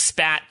kind of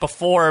spat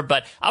before,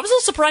 but I was a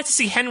little surprised to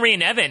see Henry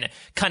and Evan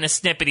kind of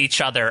snip at each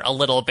other a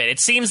little bit. It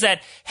seems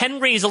that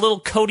Henry is a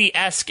little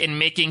Cody-esque in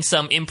making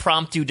some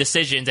impromptu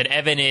decisions, and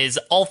Evan is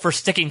all for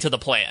sticking to the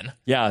plan.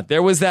 Yeah,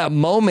 there was that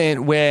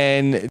moment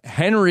when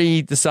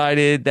Henry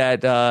decided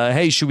that,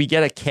 hey, should we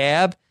get a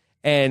cab?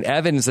 And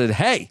Evan said,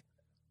 hey,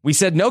 we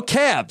said no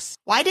cabs.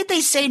 Why did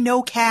they say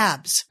no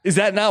cabs? Is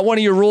that not one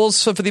of your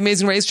rules for the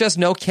Amazing Race, Jess?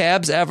 No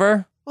cabs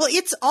ever? Well,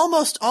 it's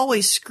almost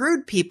always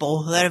screwed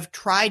people that have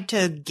tried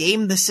to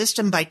game the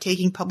system by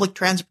taking public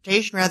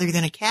transportation rather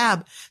than a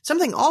cab.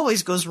 Something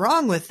always goes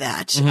wrong with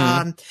that.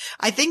 Mm-hmm.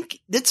 I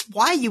think that's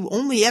why you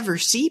only ever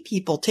see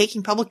people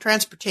taking public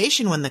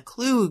transportation when the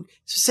clue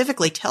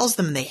specifically tells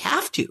them they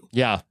have to.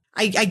 Yeah.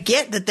 I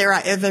get that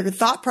their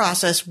thought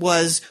process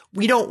was,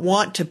 we don't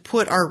want to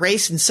put our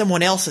race in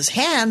someone else's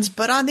hands.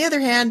 But on the other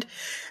hand,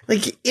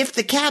 if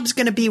the cab's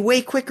going to be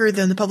way quicker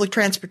than the public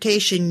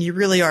transportation, you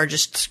really are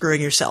just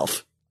screwing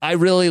yourself. I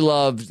really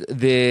loved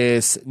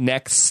this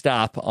next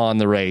stop on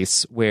the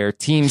race where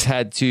teams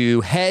had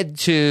to head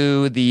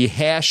to the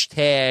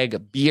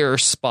hashtag beer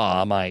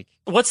spa, Mike.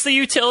 What's the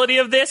utility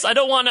of this? I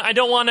don't want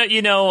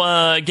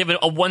to, give it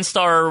a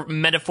 1-star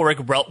metaphoric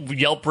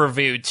Yelp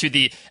review to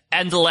the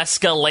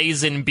Endleska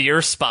Lazen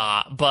beer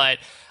spa, but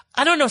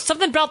I don't know,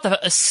 something about the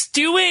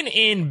stewing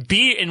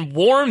in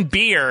warm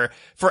beer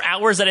for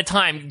hours at a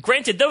time.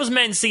 Granted, those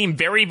men seem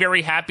very,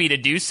 very happy to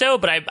do so,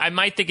 but I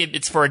might think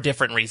it's for a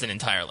different reason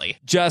entirely.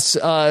 Jess,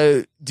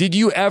 did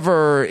you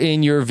ever,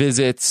 in your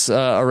visits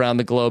around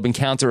the globe,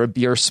 encounter a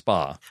beer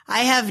spa?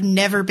 I have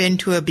never been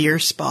to a beer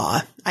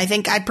spa. I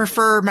think I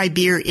prefer my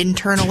beer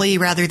internally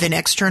rather than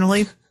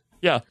externally.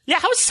 Yeah. Yeah,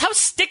 how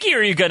sticky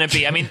are you going to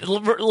be? I mean,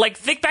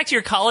 think back to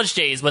your college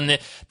days when the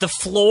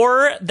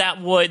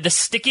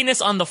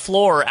stickiness on the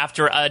floor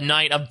after a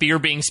night of beer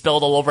being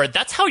spilled all over it,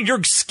 that's how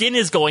your skin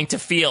is going to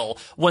feel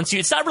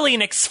it's not really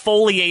an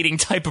exfoliating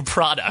type of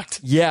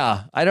product.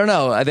 Yeah, I don't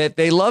know.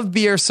 They love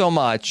beer so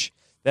much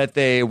that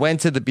they went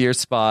to the beer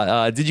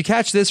spa. Did you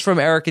catch this from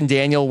Eric and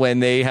Daniel when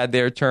they had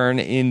their turn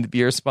in the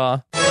beer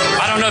spa?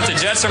 I don't know if the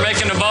Jets are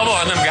making a bubble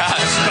or them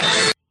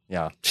guys.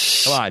 Yeah.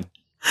 Come on.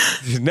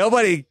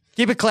 Nobody,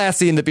 keep it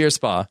classy in the beer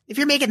spa. If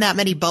you're making that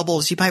many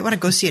bubbles, you might want to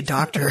go see a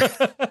doctor.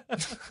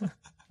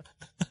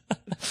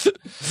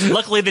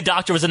 Luckily, the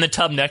doctor was in the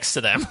tub next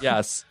to them.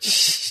 Yes.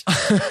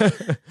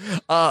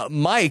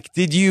 Mike,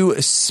 did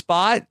you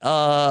spot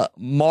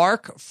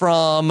Mark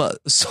from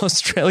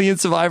Australian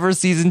Survivor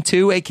Season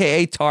 2,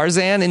 a.k.a.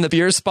 Tarzan, in the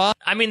beer spa?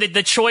 I mean,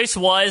 the choice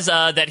was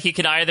that he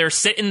could either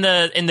sit in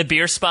the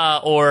beer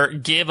spa or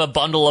give a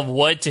bundle of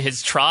wood to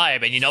his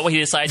tribe. And you know what? He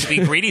decided to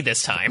be greedy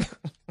this time.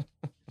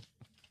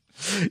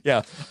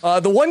 Yeah.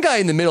 The one guy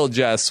in the middle,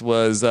 Jess,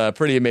 was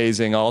pretty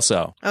amazing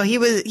also. Oh, he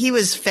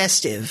was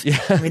festive. Yeah.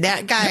 I mean,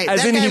 that guy.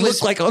 As that in, guy he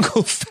was, looked like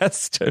Uncle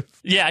Festive.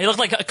 Yeah, he looked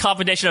like a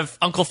combination of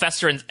Uncle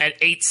Fester and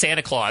 8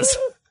 Santa Claus.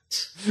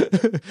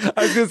 I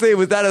was going to say,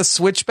 was that a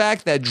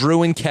switchback that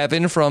Drew and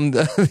Kevin from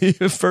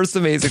the first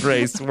Amazing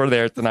Race were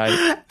there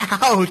tonight?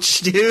 Ouch,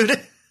 dude.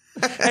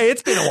 Hey,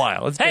 it's been a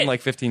while. It's been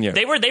like 15 years.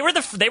 They were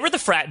the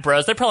frat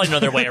bros. They probably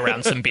know their way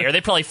around some beer. They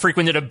probably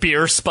frequented a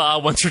beer spa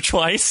once or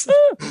twice.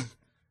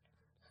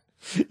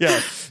 Yeah.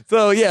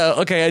 So, yeah,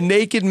 okay, a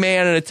naked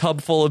man in a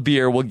tub full of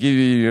beer will give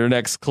you your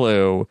next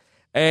clue.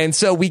 And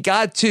so we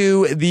got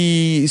to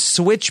the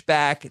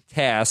switchback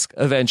task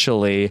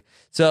eventually.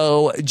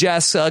 So,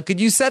 Jess, could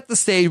you set the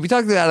stage? We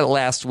talked about it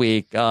last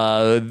week.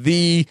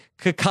 The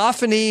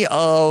cacophony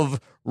of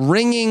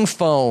ringing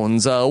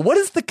phones. What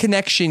is the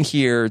connection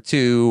here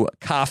to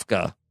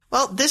Kafka?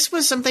 Well, this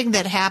was something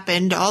that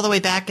happened all the way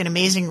back in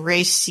Amazing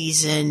Race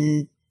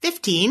season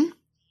 15.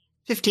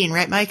 15,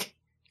 right, Mike?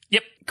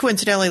 Yep.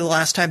 Coincidentally, the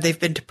last time they've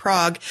been to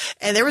Prague.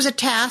 And there was a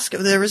task,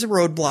 there was a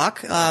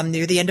roadblock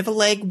near the end of a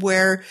leg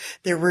where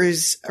there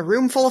was a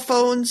room full of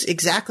phones,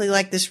 exactly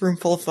like this room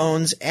full of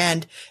phones.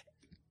 And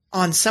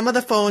on some of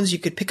the phones, you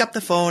could pick up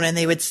the phone and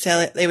they would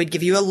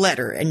give you a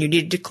letter, and you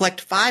needed to collect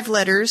 5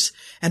 letters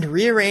and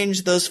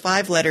rearrange those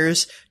 5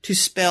 letters to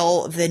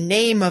spell the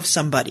name of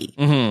somebody.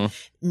 Mm-hmm.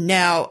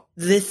 Now,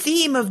 the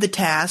theme of the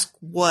task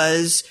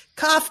was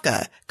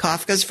Kafka.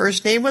 Kafka's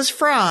first name was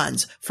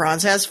Franz.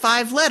 Franz has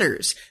 5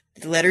 letters.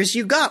 The letters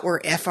you got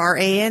were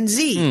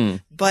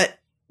F-R-A-N-Z. But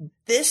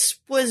this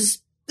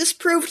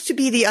proved to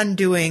be the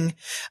undoing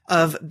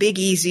of Big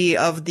Easy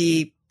of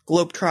the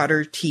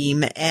Globetrotter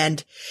team,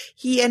 and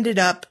he ended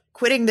up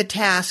quitting the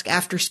task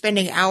after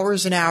spending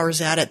hours and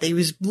hours at it. He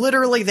was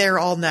literally there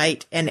all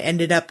night and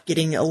ended up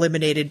getting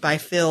eliminated by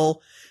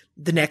Phil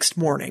the next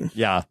morning.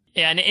 Yeah.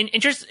 Yeah, and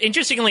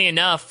interestingly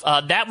enough,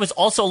 that was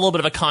also a little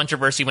bit of a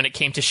controversy when it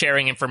came to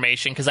sharing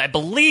information, because I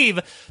believe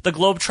the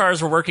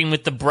Globetrotters were working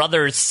with the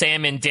brothers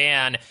Sam and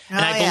Dan, and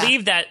I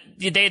believe that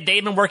they'd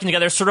been working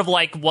together, sort of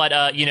like what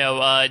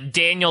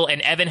Daniel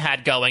and Evan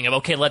had going. Of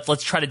okay,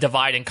 let's try to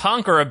divide and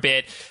conquer a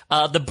bit.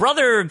 The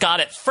brother got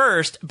it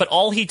first, but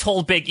all he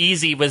told Big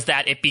Easy was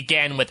that it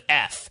began with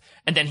F.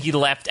 And then he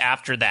left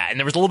after that. And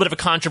there was a little bit of a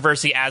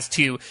controversy as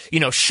to,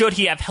 should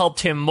he have helped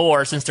him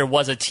more since there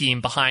was a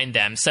team behind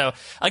them. So,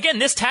 again,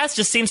 this task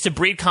just seems to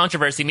breed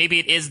controversy. Maybe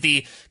it is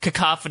the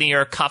cacophony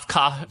or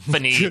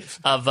Kafkaphony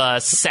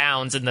of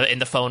sounds in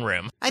the phone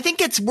room. I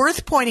think it's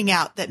worth pointing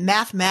out that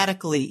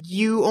mathematically,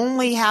 you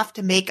only have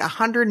to make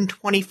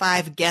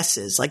 125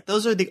 guesses. Like,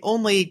 those are the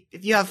only,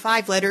 if you have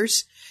 5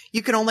 letters,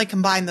 you can only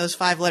combine those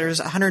 5 letters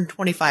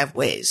 125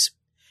 ways.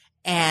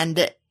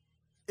 And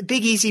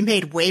Big Easy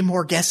made way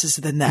more guesses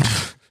than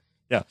that.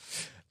 Yeah.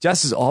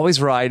 Jess is always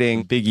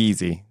riding Big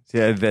Easy.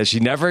 She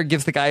never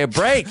gives the guy a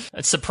break.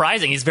 It's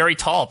surprising. He's very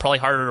tall, probably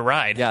harder to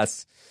ride.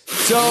 Yes.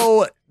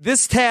 So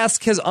this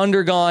task has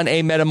undergone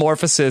a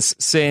metamorphosis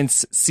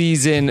since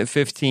season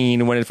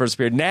 15 when it first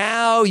appeared.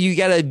 Now you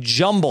get a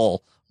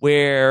jumble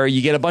where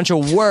you get a bunch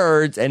of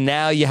words, and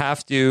now you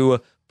have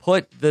to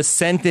put the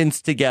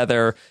sentence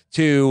together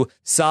to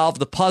solve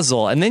the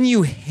puzzle. And then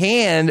you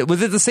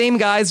was it the same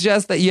guys,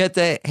 Jess, that you had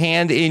to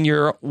hand in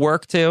your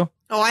work to?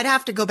 Oh, I'd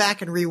have to go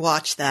back and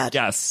rewatch that.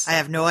 Yes. I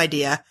have no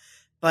idea,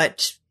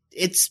 but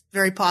it's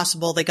very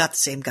possible they got the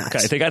same guys.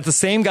 Okay, they got the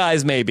same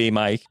guys, maybe,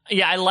 Mike.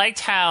 Yeah, I liked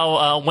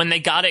how when they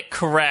got it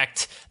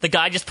correct, the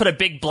guy just put a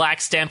big black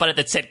stamp on it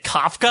that said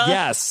Kafka.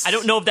 Yes. I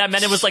don't know if that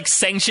meant it was like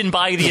sanctioned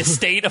by the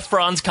estate of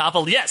Franz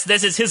Kafka. Yes,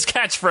 this is his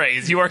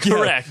catchphrase. You are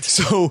correct. Yeah.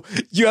 So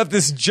you have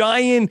this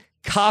giant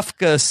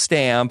Kafka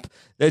stamp.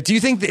 Do you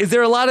think, is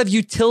there a lot of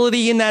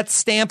utility in that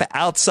stamp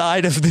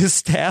outside of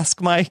this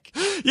task, Mike?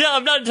 Yeah,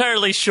 I'm not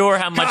entirely sure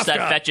how much Kafka.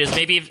 that fetches.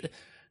 Maybe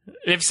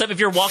if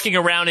you're walking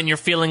around and you're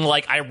feeling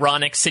like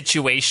ironic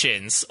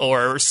situations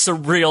or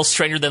surreal,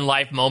 stranger than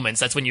life moments,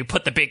 that's when you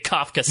put the big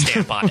Kafka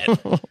stamp on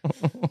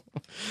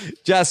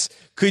it. Jess,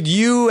 could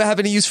you have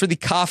any use for the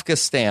Kafka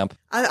stamp?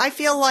 I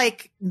feel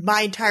like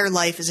my entire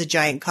life is a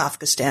giant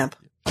Kafka stamp.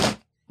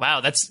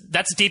 Wow, that's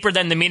deeper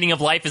than the meaning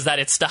of life is that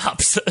it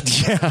stops.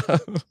 Yeah.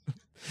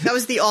 That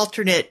was the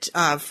alternate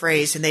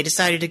phrase, and they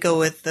decided to go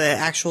with the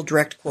actual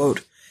direct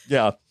quote.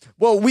 Yeah.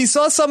 Well, we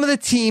saw some of the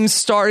teams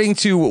starting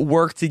to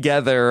work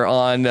together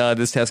on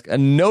this task,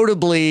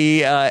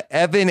 notably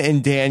Evan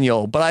and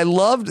Daniel. But I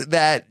loved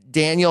that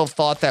Daniel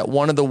thought that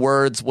one of the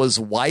words was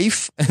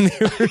wife. And they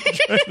were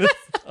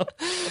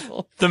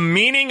The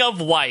meaning of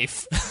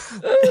wife.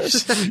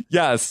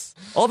 Yes.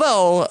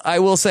 Although I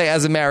will say,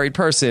 as a married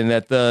person,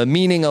 that the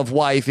meaning of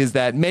wife is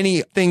that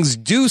many things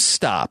do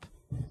stop.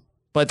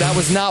 But that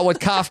was not what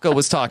Kafka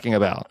was talking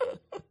about.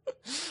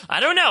 I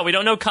don't know. We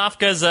don't know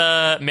Kafka's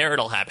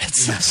marital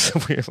habits.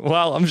 Yes,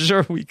 well, I'm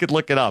sure we could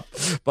look it up,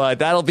 but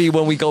that'll be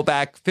when we go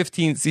back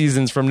 15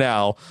 seasons from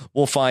now.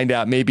 We'll find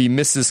out. Maybe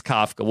Mrs.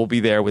 Kafka will be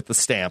there with the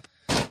stamp.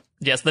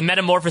 Yes, the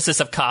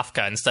metamorphosis of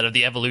Kafka instead of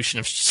the evolution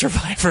of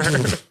Survivor.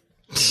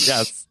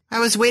 Yes. I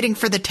was waiting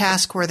for the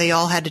task where they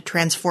all had to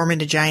transform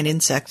into giant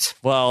insects.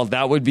 Well,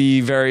 that would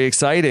be very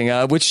exciting.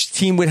 Which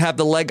team would have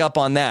the leg up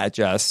on that,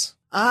 Jess?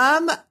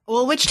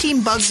 Well, which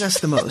team bugs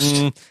us the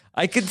most?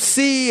 I could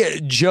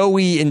see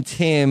Joey and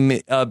Tim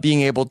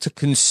being able to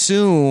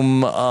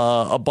consume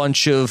a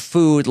bunch of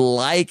food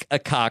like a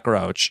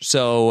cockroach.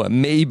 So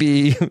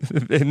maybe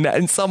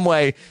in some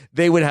way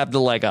they would have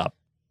the leg up.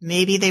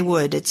 Maybe they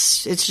would.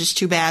 It's just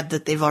too bad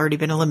that they've already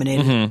been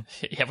eliminated.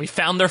 Mm-hmm. Yeah, we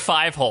found their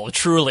 5-hole,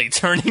 truly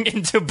turning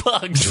into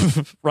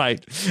bugs.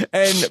 Right.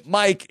 And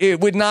Mike,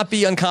 it would not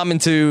be uncommon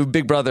to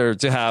Big Brother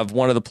to have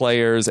one of the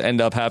players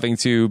end up having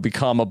to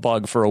become a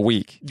bug for a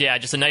week. Yeah,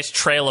 just a nice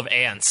trail of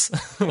ants.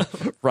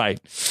 Right.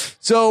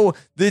 So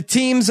the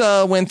teams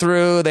went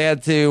through. They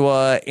had to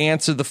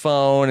answer the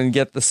phone and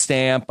get the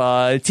stamp.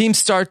 Teams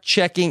start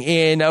checking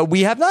in.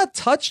 We have not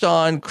touched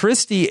on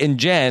Christy and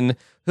Jen,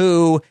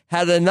 who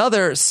had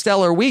another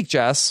stellar week,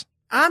 Jess.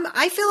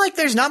 I feel like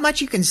there's not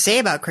much you can say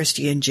about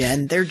Christy and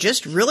Jen. They're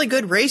just really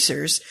good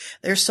racers.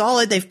 They're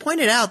solid. They've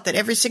pointed out that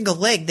every single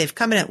leg they've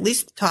come in at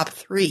least the top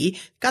 3,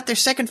 got their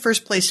second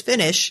first place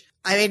finish.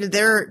 I mean,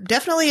 they're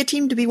definitely a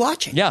team to be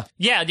watching. Yeah.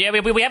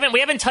 We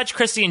haven't touched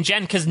Christy and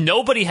Jen because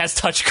nobody has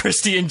touched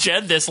Christy and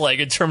Jen this leg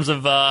in terms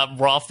of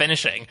raw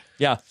finishing.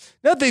 Yeah.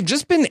 No, they've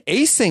just been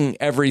acing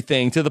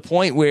everything to the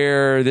point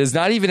where there's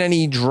not even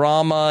any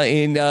drama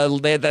in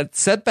they had that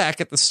setback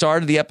at the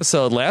start of the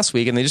episode last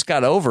week, and they just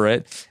got over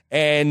it.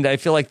 And I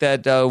feel like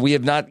that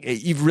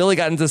you've really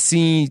gotten to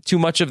see too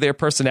much of their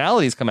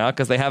personalities come out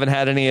because they haven't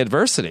had any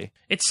adversity.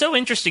 It's so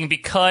interesting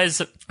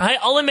because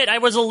I'll admit I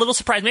was a little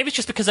surprised. Maybe it's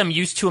just because I'm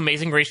used to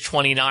Amazing Race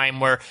 29,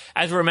 where,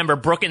 as we remember,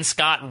 Brooke and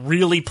Scott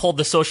really pulled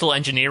the social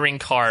engineering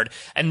card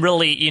and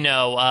really,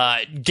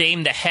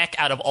 gamed the heck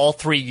out of all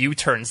 3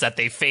 U-turns that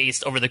they faced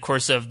over the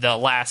course of the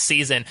last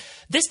season.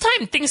 This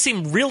time, things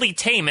seem really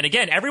tame. And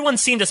again, everyone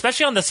seemed,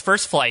 especially on this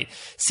first flight,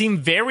 seemed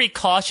very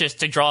cautious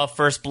to draw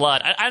first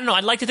blood. I don't know.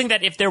 I'd like to think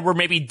that if there were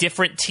maybe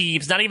different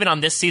teams, not even on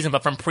this season,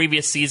 but from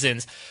previous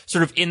seasons,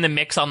 sort of in the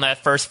mix on that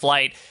first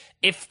flight,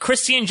 if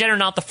Christy and Jen are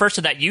not the first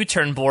of that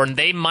U-turn board,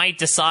 they might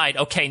decide,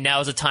 okay, now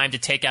is the time to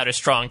take out a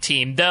strong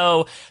team.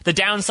 Though, the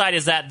downside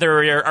is that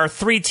there are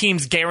 3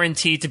 teams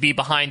guaranteed to be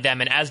behind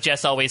them, and as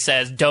Jess always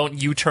says,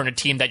 don't U-turn a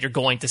team that you're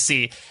going to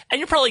see. And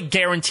you're probably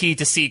guaranteed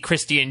to see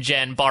Christy and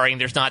Jen, barring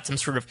there's not some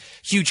sort of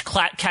huge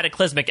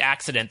cataclysmic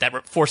accident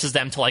that forces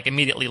them to,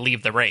 immediately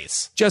leave the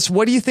race. Jess,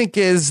 what do you think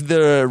is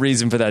the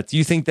reason for that? Do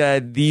you think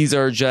that these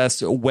are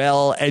just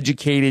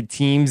well-educated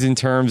teams in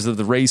terms of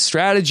the race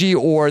strategy,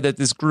 or that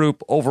this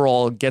group overall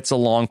gets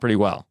along pretty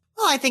well?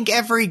 Well, I think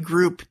every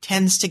group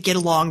tends to get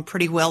along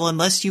pretty well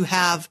unless you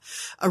have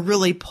a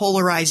really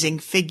polarizing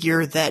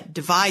figure that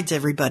divides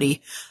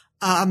everybody.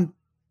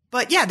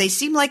 But yeah, they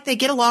seem like they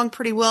get along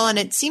pretty well, and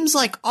it seems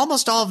like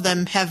almost all of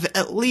them have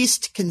at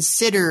least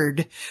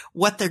considered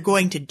what they're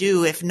going to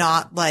do, if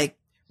not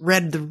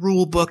read the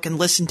rule book and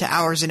listened to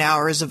hours and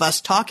hours of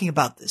us talking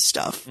about this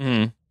stuff.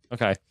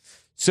 Okay.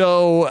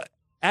 So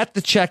at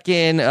the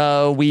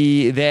check-in,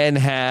 we then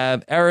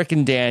have Eric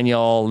and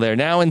Daniel. They're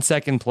now in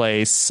second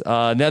place.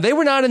 Now, they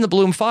were not in the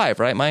Bloom 5,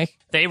 right, Mike?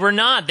 They were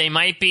not. They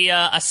might be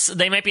a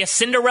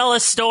Cinderella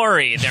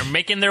story. They're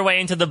making their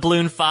way into the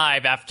Bloom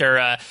 5 after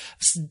a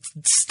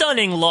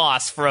stunning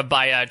loss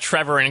by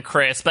Trevor and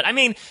Chris. But I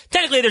mean,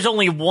 technically, there's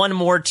only one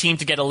more team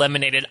to get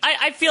eliminated.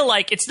 I feel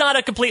like it's not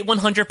a complete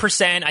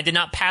 100%. I did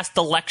not pass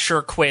the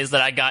lecture quiz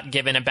that I got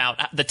given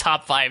about the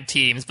top 5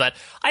 teams, but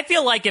I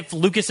feel like if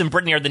Lucas and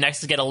Brittany are the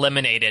next to get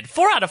eliminated,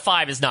 4 out of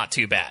 5 is not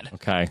too bad.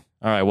 Okay.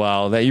 All right.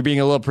 Well, you're being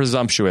a little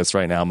presumptuous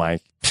right now,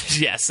 Mike.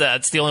 Yes,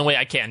 it's the only way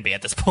I can be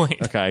at this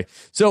point. Okay.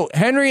 So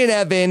Henry and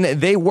Evan,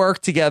 they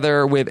work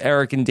together with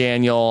Eric and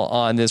Daniel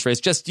on this race.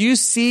 Just, do you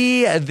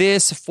see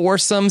this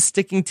foursome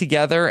sticking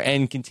together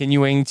and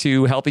continuing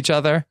to help each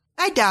other?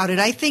 I doubt it.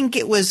 I think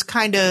it was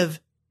kind of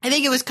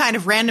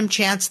random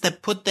chance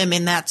that put them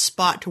in that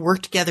spot to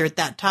work together at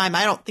that time.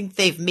 I don't think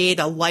they've made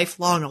a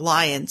lifelong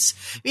alliance.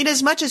 I mean,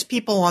 as much as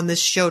people on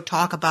this show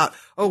talk about,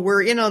 oh,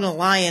 we're in an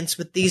alliance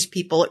with these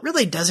people, it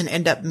really doesn't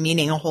end up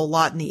meaning a whole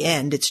lot in the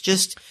end. It's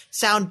just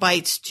sound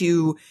bites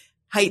to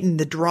heighten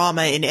the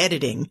drama in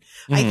editing.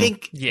 I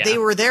think they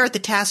were there at the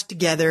task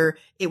together.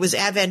 It was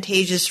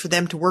advantageous for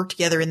them to work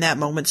together in that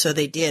moment, so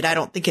they did. I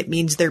don't think it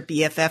means they're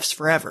BFFs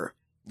forever.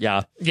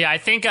 Yeah. Yeah, I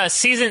think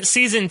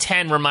season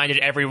 10 reminded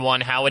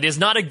everyone how it is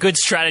not a good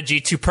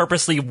strategy to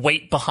purposely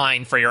wait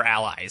behind for your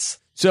allies.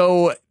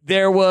 So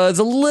there was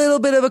a little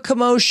bit of a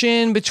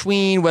commotion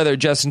between whether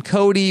Jess and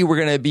Cody were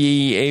going to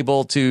be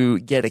able to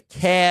get a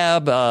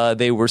cab.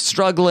 They were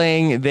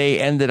struggling. They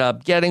ended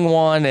up getting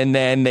one, and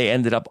then they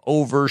ended up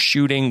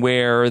overshooting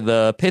where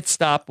the pit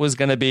stop was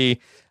going to be.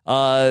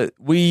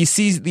 We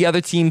see the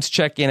other teams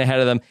check in ahead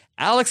of them.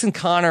 Alex and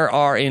Connor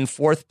are in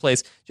fourth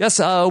place. Jess,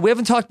 we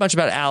haven't talked much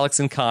about Alex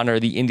and Connor,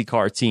 the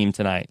IndyCar team,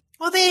 tonight.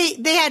 Well,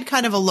 they had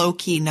kind of a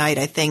low-key night,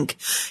 I think.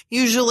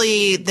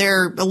 Usually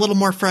they're a little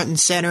more front and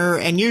center,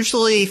 and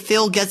usually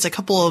Phil gets a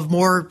couple of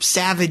more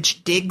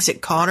savage digs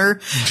at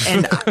Connor.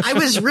 And I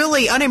was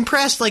really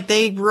unimpressed. Like,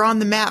 they were on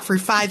the mat for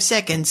 5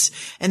 seconds,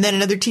 and then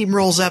another team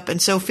rolls up,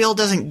 and so Phil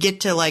doesn't get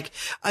to, like,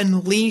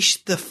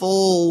 unleash the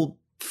full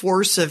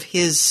force of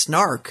his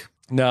snark.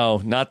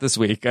 No, not this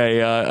week.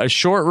 A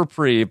short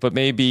reprieve, but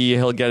maybe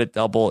he'll get it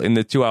double in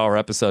the 2-hour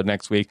episode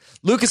next week.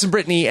 Lucas and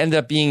Brittany end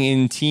up being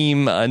in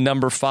team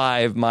number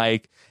 5,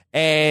 Mike.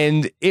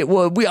 And it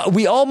was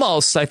we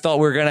almost, I thought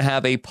we were going to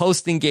have a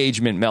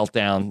post-engagement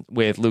meltdown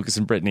with Lucas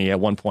and Brittany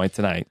at one point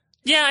tonight.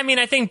 Yeah, I mean,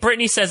 I think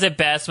Brittany says it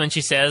best when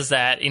she says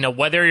that,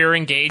 whether you're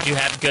engaged, you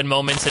have good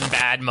moments and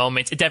bad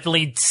moments. It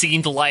definitely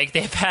seemed like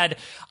they've had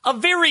a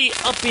very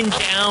up and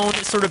down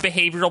sort of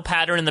behavioral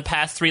pattern in the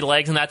past 3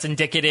 legs, and that's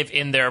indicative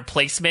in their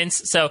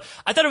placements. So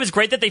I thought it was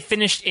great that they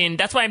finished in,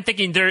 that's why I'm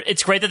thinking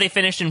it's great that they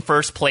finished in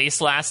first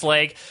place last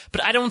leg,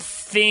 but I don't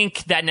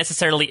think that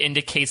necessarily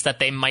indicates that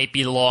they might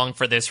be long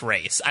for this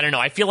race. I don't know.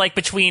 I feel like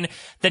between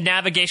the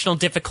navigational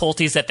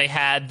difficulties that they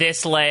had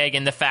this leg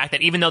and the fact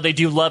that even though they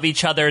do love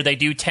each other, they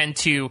do tend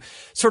to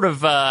sort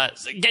of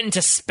get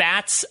into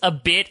spats a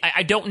bit.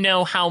 I don't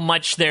know how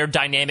much their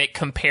dynamic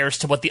compares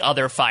to what the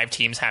other 5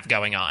 teams have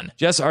going on.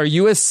 Jess, are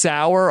you as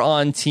sour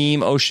on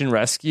Team Ocean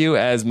Rescue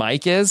as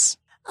Mike is?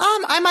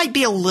 I might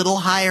be a little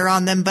higher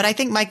on them, but I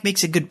think Mike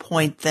makes a good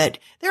point that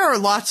there are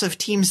lots of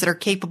teams that are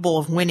capable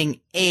of winning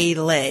a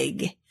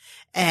leg,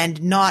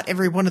 and not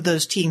every one of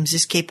those teams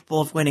is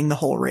capable of winning the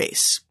whole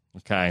race.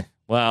 Okay.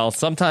 Well,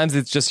 sometimes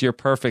it's just your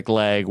perfect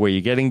leg where you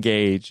get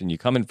engaged and you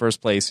come in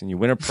first place and you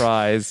win a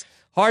prize.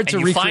 Hard to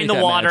recreate find the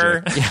that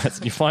water. magic.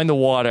 Yes, you find the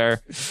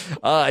water.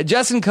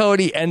 Jess and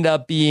Cody end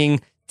up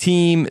being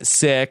Team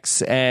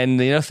 6, and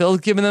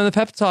Phil's giving them the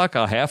pep talk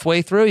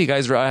halfway through. You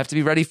guys have to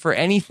be ready for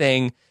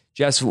anything.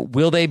 Jess,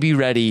 will they be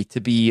ready to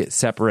be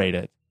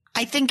separated?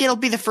 I think it'll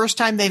be the first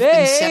time they've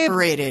been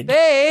separated.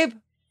 Babe!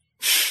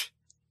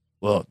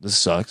 Well, this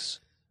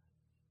sucks.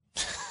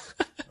 I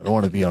don't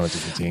want to be on a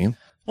different team.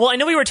 Well, I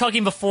know we were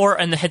talking before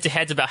in the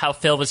head-to-heads about how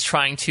Phil was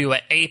trying to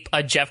ape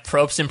a Jeff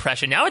Probst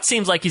impression. Now it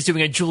seems like he's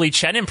doing a Julie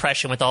Chen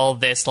impression with all of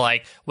this,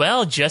 like,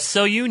 well, just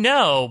so you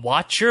know,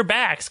 watch your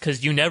backs,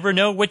 because you never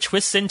know what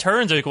twists and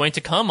turns are going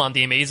to come on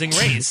The Amazing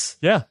Race.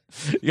 Yeah,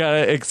 you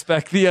gotta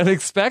expect the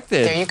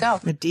unexpected. There you go.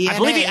 The DNA. I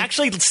believe he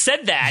actually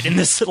said that in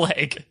this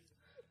leg.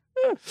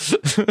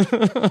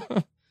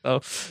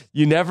 So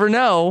you never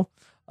know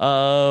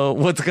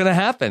what's going to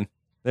happen.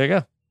 There you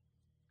go.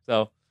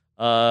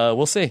 So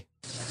we'll see.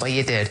 Well,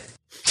 you did.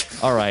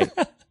 All right.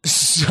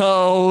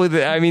 So,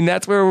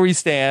 that's where we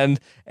stand.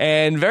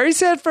 And very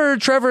sad for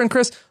Trevor and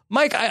Chris.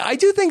 Mike, I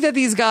do think that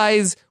these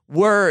guys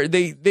were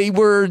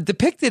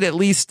depicted at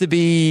least to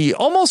be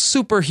almost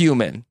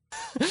superhuman.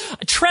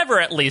 Trevor,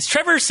 at least.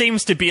 Trevor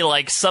seems to be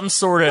like some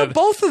sort of...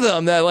 both of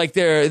them, that like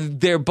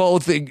they're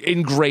both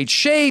in great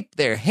shape.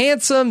 They're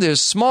handsome. They're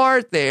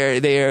smart.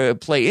 They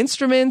play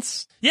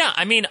instruments. Yeah,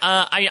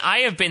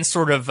 I have been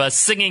sort of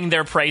singing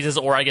their praises,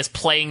 or I guess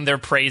playing their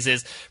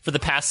praises for the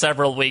past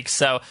several weeks.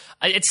 So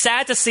it's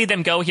sad to see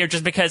them go here,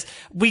 just because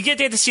we get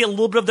to see a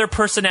little bit of their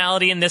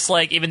personality in this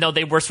leg, even though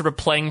they were sort of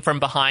playing from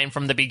behind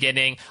from the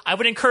beginning. I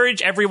would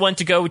encourage everyone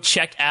to go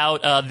check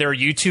out their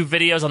YouTube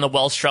videos on the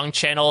Well Strung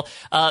channel.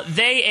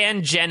 They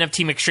and Jen of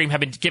Team Extreme have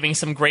been giving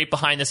some great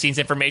behind-the-scenes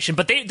information,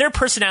 but their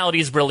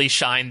personalities really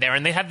shine there,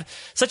 and they have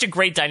such a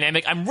great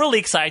dynamic. I'm really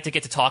excited to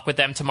get to talk with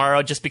them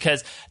tomorrow, just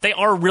because they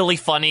are really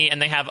funny,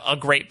 and they have a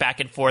great back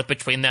and forth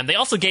between them. They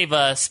also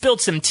spilled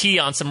some tea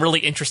on some really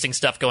interesting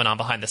stuff going on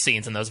behind the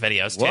scenes in those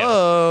videos, too.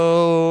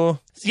 Whoa.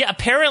 Yeah,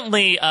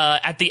 apparently,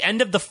 at the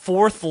end of the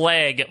 4th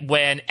leg,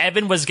 when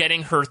Evan was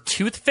getting her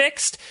tooth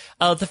fixed,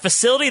 the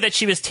facility that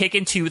she was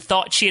taken to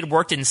thought she had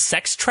worked in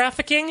sex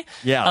trafficking.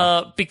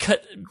 Yeah.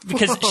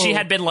 Because she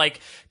had been, like,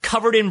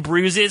 covered in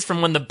bruises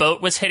from when the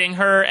boat was hitting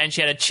her, and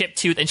she had a chipped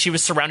tooth, and she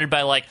was surrounded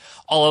by, like,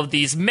 all of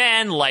these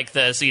men, like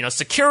the,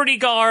 security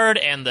guard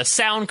and the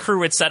sound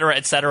crew, et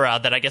cetera,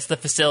 that I guess the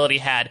facility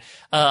had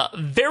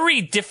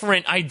very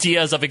different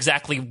ideas of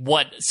exactly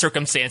what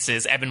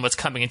circumstances Evan was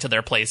coming into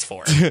their place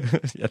for.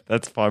 Yeah,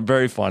 that's fun.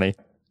 Very funny.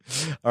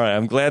 All right,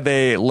 I'm glad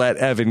they let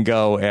Evan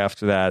go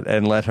after that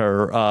and let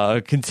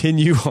her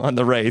continue on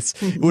the race.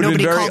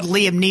 Nobody called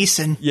Liam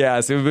Neeson.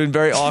 Yes, it would have been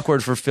very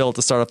awkward for Phil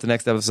to start off the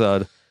next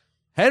episode.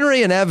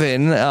 Henry and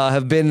Evan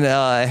have been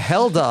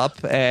held up,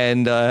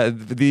 and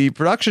the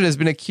production has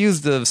been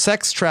accused of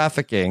sex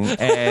trafficking,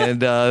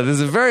 and this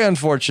is very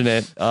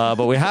unfortunate,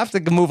 but we have to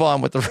move on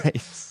with the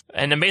race.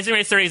 And Amazing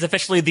Race 30 is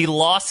officially the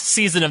lost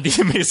season of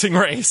The Amazing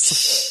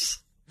Race.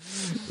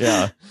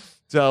 Yeah.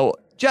 So,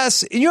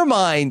 Jess, in your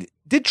mind,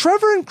 did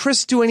Trevor and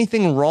Chris do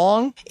anything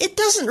wrong? It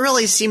doesn't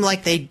really seem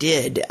like they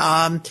did.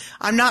 I'm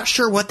not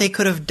sure what they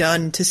could have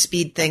done to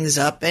speed things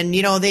up. And,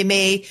 they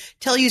may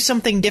tell you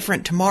something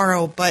different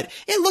tomorrow, but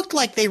it looked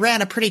like they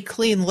ran a pretty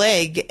clean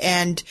leg.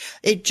 And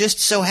it just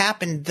so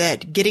happened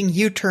that getting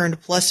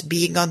U-turned plus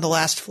being on the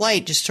last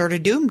flight just sort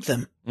of doomed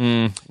them.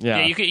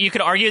 Yeah, you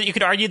could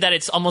argue that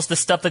it's almost the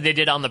stuff that they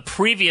did on the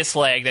previous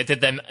leg that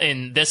did them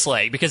in this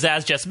leg, because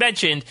as just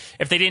mentioned,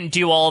 if they didn't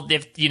do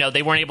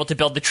they weren't able to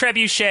build the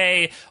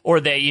trebuchet,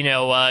 or they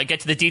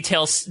get to the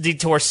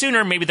detour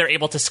sooner, maybe they're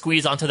able to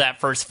squeeze onto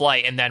that first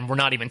flight, and then we're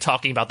not even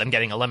talking about them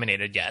getting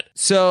eliminated yet.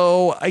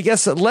 So I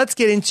guess let's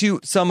get into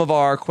some of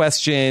our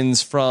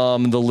questions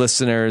from the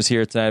listeners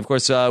here tonight. Of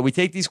course, we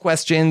take these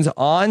questions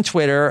on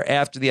Twitter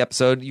after the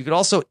episode. You could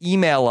also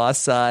email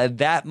us.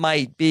 That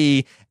might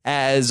be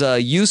as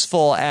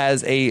useful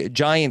as a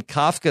giant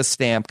Kafka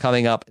stamp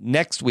coming up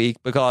next week,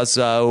 because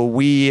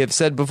we have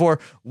said before,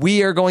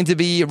 we are going to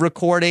be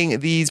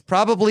recording these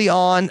probably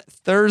on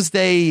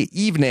Thursday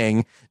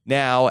evening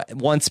now,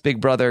 once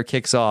Big Brother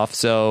kicks off.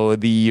 So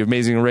the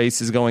Amazing Race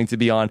is going to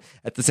be on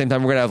at the same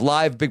time. We're going to have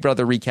live Big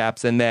Brother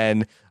recaps, and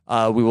then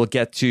we will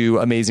get to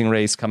Amazing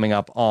Race coming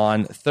up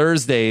on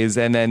Thursdays,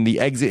 and then the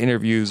exit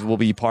interviews will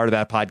be part of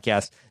that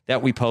podcast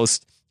that we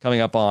post coming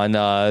up on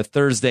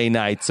Thursday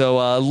night.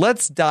 So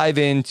let's dive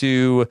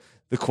into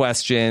the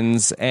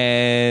questions.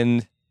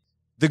 And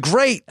the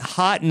great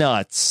Hot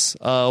Nuts,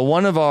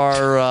 one of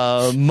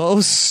our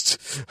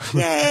most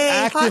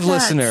active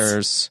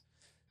listeners.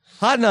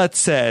 Hot Nuts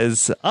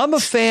says, I'm a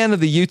fan of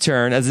the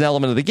U-turn as an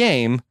element of the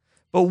game,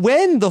 but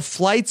when the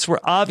flights were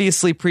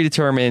obviously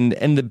predetermined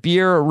and the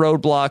beer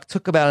roadblock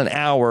took about an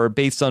hour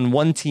based on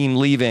one team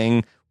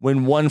leaving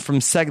when one from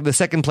the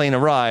second plane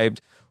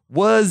arrived,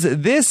 was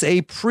this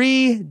a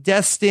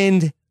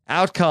predestined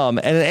outcome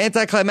and an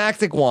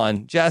anticlimactic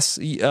one? Jess,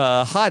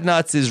 Hot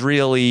Nuts is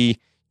really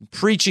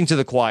preaching to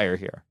the choir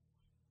here.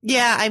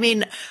 Yeah, I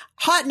mean,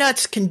 Hot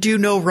Nuts can do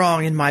no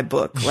wrong in my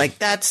book.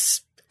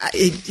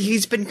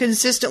 He's been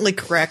consistently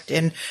correct,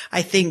 and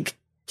I think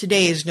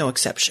today is no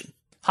exception.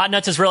 Hot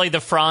Nuts is really the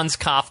Franz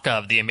Kafka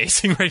of the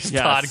Amazing Race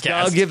podcast.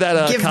 I'll give that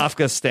a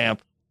Kafka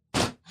stamp.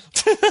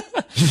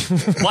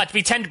 What?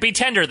 Be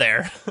tender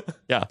there.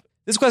 Yeah.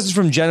 This question is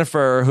from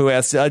Jennifer, who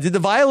asks, did the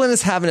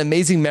violinists have an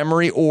amazing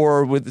memory,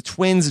 or were the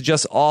twins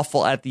just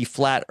awful at the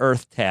flat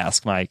earth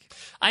task, Mike?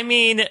 I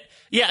mean,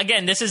 yeah,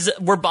 again,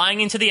 we're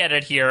buying into the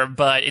edit here,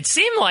 but it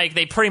seemed like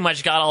they pretty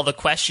much got all the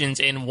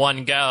questions in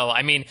one go.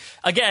 I mean,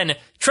 again,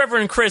 Trevor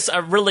and Chris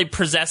really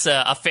possess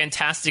a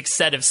fantastic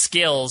set of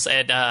skills,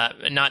 and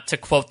not to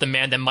quote the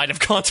man that might have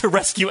gone to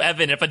rescue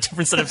Evan if a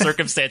different set of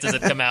circumstances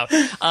had come out.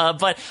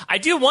 But I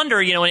do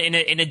wonder,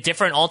 in a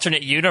different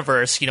alternate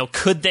universe,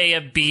 could they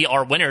be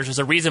our winners? There's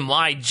a reason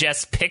why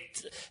Jess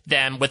picked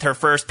them with her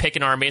first pick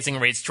in our Amazing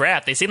Race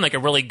draft. They seem like a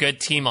really good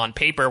team on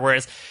paper,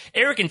 whereas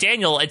Eric and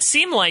Daniel, it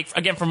seemed like,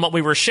 again, from what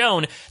we were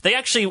shown, they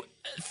actually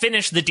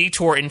finished the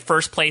detour in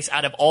first place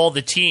out of all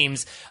the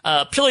teams,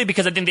 purely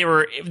because I think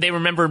they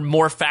remembered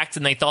more facts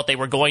than they thought they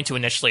were going to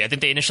initially. I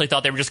think they initially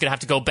thought they were just going to have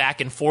to go back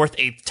and forth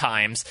 8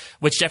 times,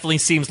 which definitely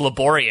seems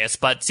laborious,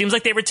 but seems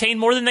like they retained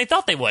more than they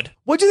thought they would.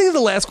 What do you think of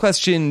the last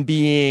question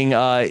being,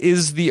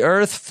 is the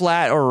Earth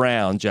flat or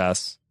round,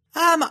 Jess?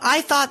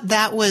 I thought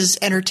that was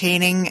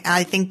entertaining.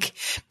 I think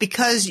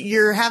because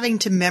you're having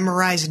to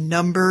memorize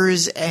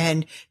numbers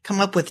and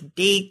come up with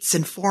dates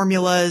and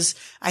formulas,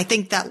 I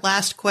think that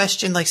last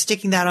question, like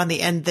sticking that on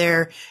the end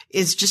there,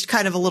 is just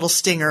kind of a little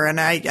stinger. And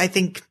I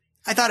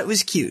thought it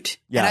was cute.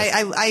 Yes.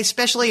 And I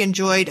especially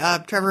enjoyed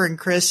Trevor and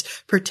Chris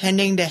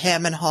pretending to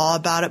hem and haw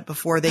about it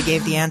before they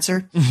gave the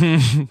answer.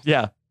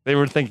 Yeah. They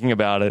were thinking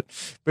about it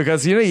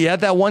because, you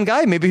had that one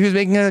guy. Maybe he was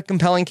making a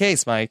compelling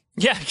case, Mike.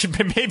 Yeah,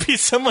 maybe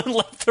someone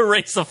left the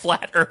race a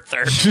flat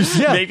earther.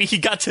 Yeah. Maybe he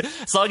got to,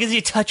 as long as you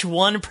touch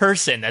one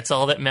person, that's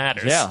all that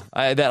matters. Yeah.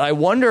 I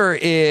wonder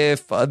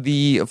if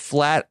the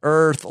flat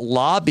earth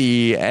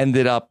lobby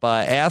ended up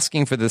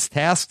asking for this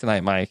task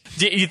tonight, Mike.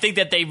 Do you think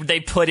that they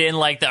put in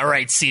all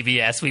right,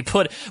 CBS,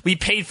 we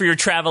paid for your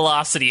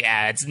Travelocity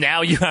ads.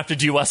 Now you have to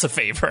do us a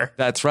favor.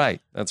 That's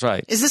right.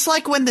 Is this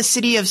like when the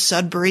city of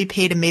Sudbury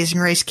paid Amazing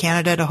Race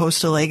Canada to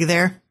host a leg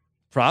there?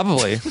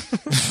 Probably.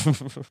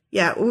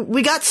 Yeah,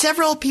 we got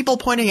several people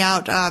pointing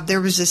out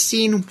there was a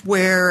scene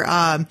where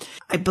I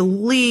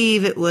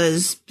believe it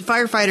was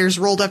firefighters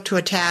rolled up to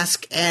a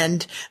task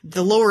and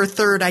the lower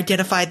third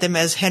identified them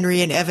as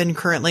Henry and Evan,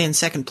 currently in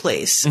second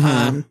place.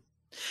 Mm-hmm.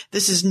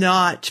 This is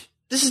not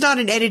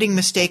an editing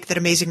mistake that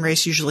Amazing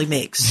Race usually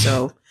makes.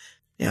 So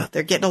yeah,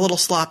 they're getting a little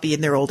sloppy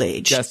in their old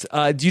age. Yes.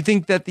 Do you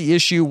think that the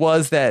issue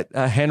was that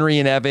Henry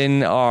and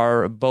Evan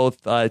are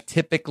both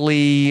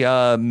typically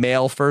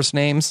male first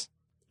names?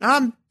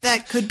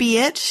 That could be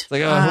it.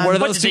 Like, what are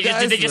those two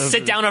guys? Did they just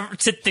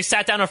they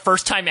sat down a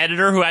first-time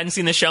editor who hadn't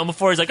seen the show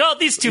before? He's like, oh,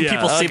 these two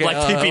people seem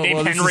like they'd be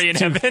named Henry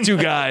and Evan. Two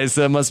guys.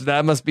 That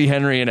must be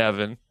Henry and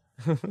Evan.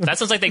 That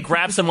sounds like they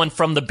grabbed someone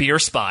from the beer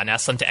spa and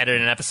asked them to edit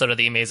an episode of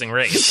The Amazing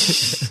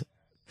Race.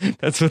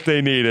 That's what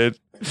they needed.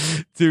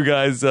 Two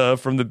guys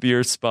from the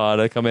beer spa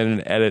to come in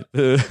and edit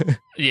the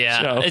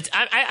show.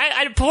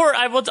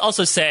 I will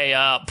also say,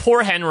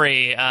 poor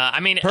Henry.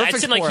 It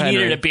seemed like he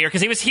needed a beer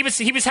because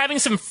he was having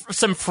some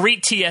free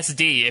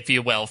TSD, if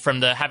you will, from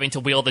the having to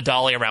wheel the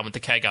dolly around with the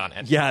keg on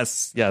it.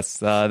 Yes.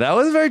 That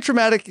was a very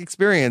traumatic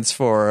experience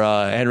for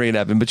Henry and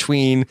Evan,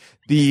 between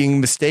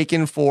being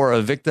mistaken for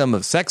a victim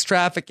of sex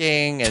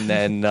trafficking and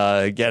then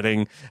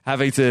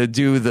having to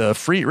do the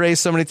freak race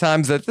so many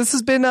times. That this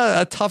has been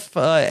a tough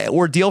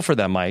ordeal for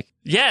them, Mike.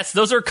 Yes,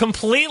 those are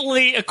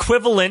completely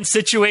equivalent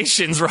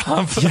situations,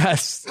 Rob.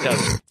 Yes.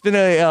 It's been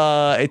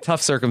a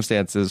tough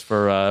circumstances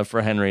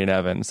for Henry and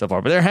Evan so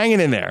far, but they're hanging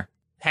in there.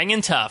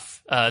 Hanging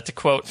tough, to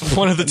quote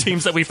one of the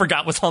teams that we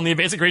forgot was on the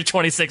Amazing Race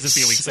 26 a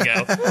few weeks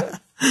ago.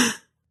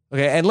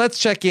 Okay, and let's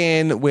check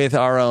in with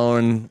our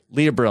own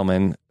Leah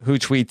Brillman, who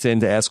tweets in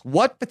to ask,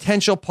 what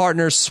potential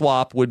partners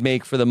swap would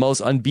make for the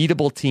most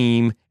unbeatable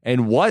team,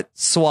 and what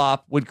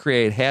swap would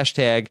create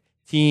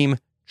 #team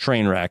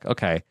trainwreck?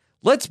 Okay,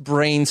 let's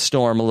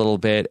brainstorm a little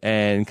bit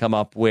and come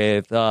up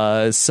with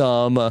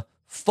some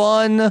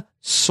fun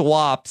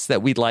swaps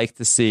that we'd like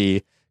to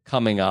see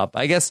coming up.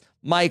 I guess,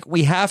 Mike,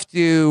 we have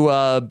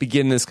to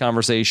begin this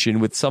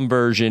conversation with some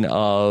version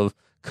of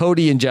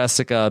Cody and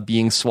Jessica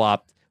being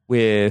swapped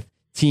with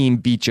Team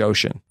Beach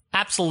Ocean.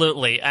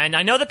 Absolutely. And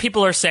I know that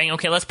people are saying,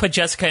 okay, let's put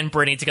Jessica and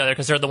Brittany together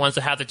because they're the ones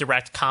that have the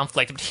direct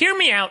conflict. But hear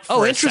me out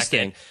for a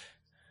second.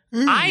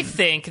 I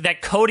think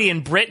that Cody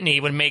and Brittany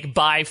would make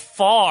by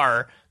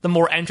far the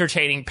more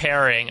entertaining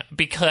pairing,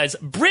 because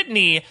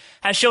Brittany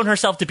has shown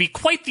herself to be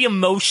quite the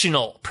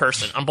emotional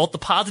person on both the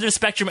positive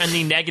spectrum and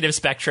the negative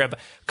spectrum.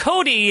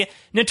 Cody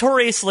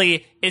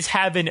notoriously is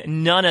having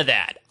none of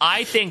that.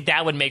 I think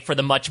that would make for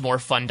the much more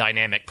fun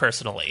dynamic,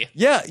 personally.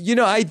 Yeah,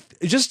 I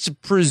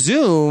just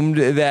presumed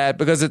that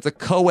because it's a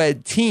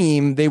co-ed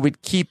team, they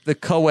would keep the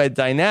co-ed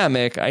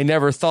dynamic. I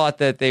never thought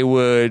that they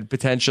would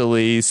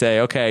potentially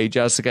say, okay,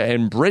 Jessica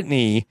and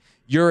Brittany,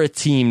 you're a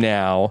team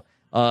now.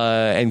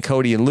 And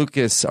Cody and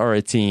Lucas are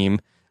a team.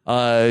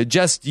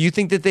 Jess, do you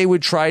think that they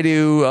would try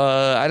to,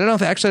 I don't know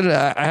if actually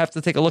I have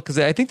to take a look, because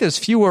I think there's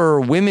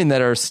fewer women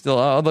that are still,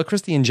 although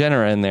Christy and Jen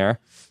are in there.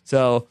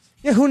 So,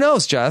 yeah, who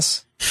knows,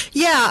 Jess?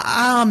 Yeah,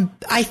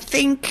 I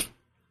think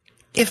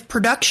if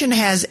production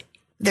has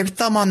their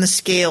thumb on the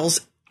scales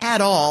at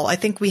all, I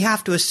think we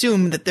have to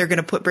assume that they're going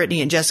to put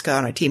Brittany and Jessica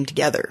on a team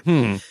together.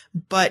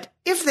 But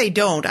if they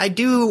don't, I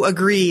do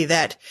agree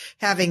that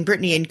having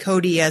Brittany and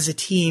Cody as a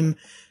team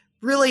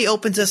really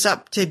opens us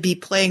up to be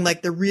playing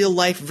like the real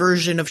life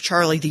version of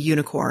Charlie the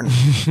Unicorn.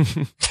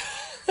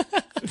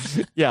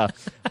 Yeah.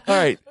 All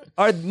right.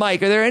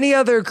 Mike, are there any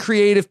other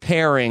creative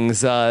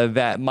pairings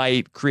that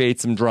might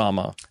create some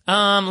drama?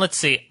 Let's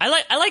see.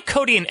 I like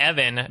Cody and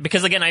Evan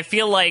because, again, I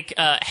feel like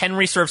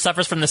Henry sort of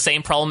suffers from the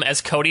same problem as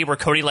Cody, where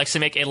Cody likes to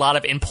make a lot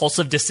of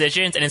impulsive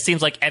decisions, and it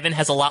seems like Evan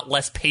has a lot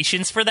less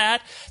patience for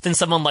that than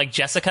someone like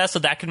Jessica, so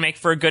that could make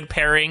for a good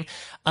pairing.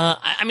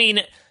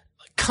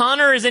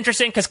 Connor is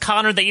interesting because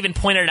Connor, they even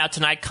pointed it out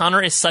tonight,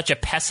 Connor is such a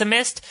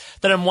pessimist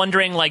that I'm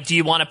wondering, like, do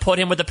you want to put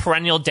him with a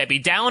perennial Debbie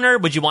Downer?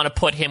 Would you want to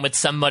put him with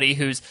somebody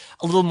who's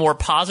a little more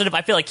positive?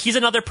 I feel like he's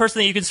another person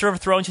that you can sort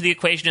of throw into the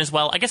equation as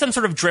well. I guess I'm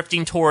sort of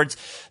drifting towards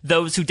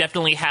those who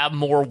definitely have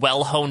more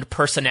well-honed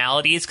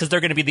personalities because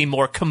they're going to be the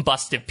more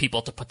combustive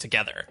people to put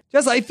together.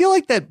 Yes, I feel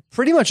like that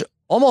pretty much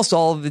almost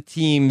all of the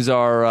teams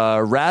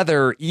are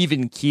rather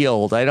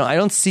even-keeled. I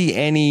don't see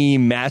any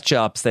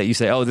matchups that you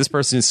say, oh, this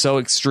person is so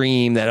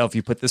extreme that if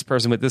you put this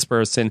person with this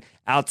person,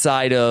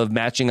 outside of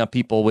matching up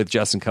people with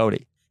Jess and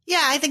Cody.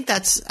 Yeah, I think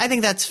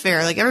that's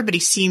fair. Like, everybody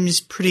seems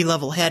pretty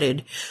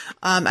level-headed.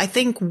 I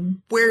think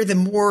where the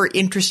more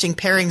interesting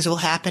pairings will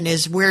happen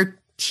is where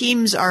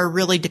teams are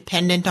really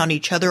dependent on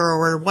each other, or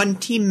where one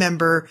team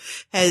member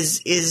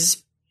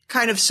is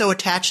kind of so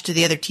attached to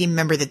the other team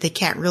member that they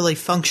can't really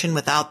function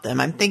without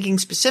them. I'm thinking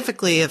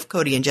specifically of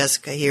Cody and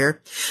Jessica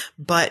here,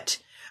 but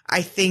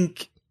I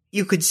think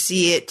you could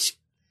see it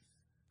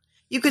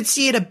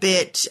a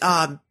bit,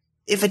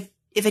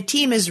 if a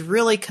team is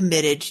really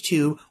committed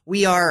to,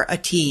 we are a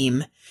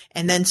team,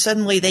 and then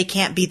suddenly they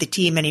can't be the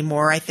team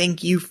anymore, I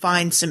think you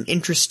find some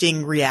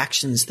interesting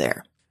reactions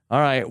there. All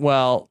right.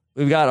 Well,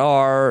 we've got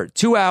our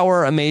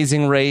 2-hour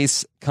Amazing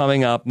Race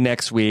coming up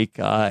next week.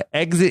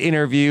 Exit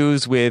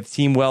interviews with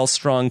Team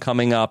Wellstrung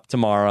coming up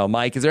tomorrow.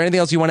 Mike, is there anything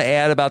else you want to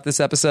add about this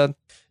episode?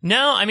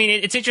 No, I mean,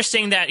 it's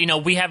interesting that,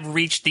 we have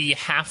reached the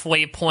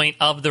halfway point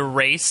of the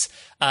race.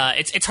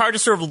 It's hard to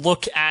sort of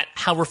look at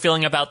how we're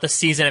feeling about the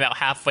season about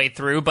halfway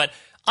through, but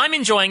I'm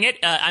enjoying it.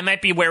 I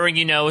might be wearing,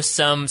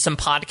 some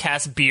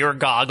podcast beer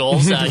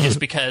goggles, just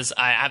because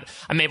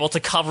I'm able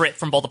to cover it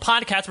from both a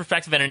podcast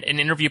perspective and an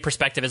interview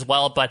perspective as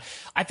well. But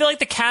I feel like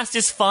the cast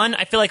is fun.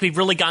 I feel like we've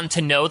really gotten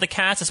to know the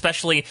cast,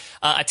 especially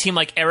a team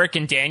like Eric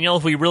and Daniel,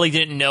 who we really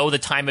didn't know the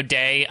time of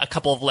day a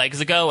couple of legs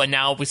ago. And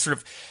now we sort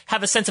of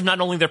have a sense of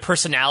not only their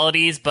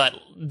personalities, but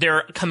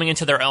they're coming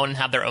into their own and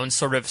have their own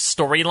sort of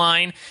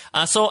storyline.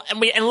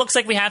 And it looks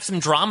like we have some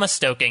drama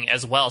stoking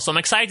as well. So I'm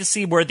excited to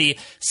see where the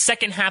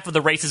second half of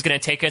the race is going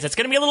to take us. It's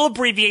going to be a little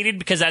abbreviated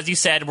because, as you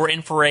said, we're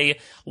in for a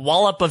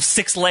wallop of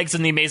 6 legs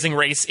in the Amazing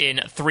Race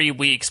in 3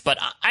 weeks. But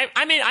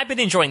I've been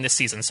enjoying this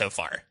season so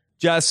far.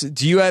 Jess,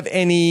 do you have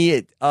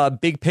any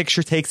big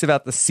picture takes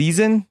about the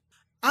season?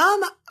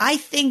 I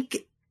think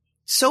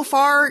so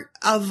far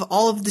of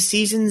all of the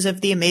seasons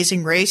of the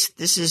Amazing Race,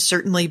 this has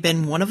certainly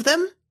been one of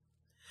them.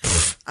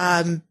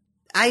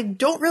 I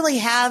don't really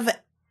have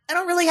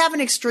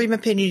an extreme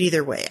opinion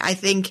either way. I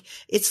think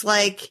it's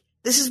like,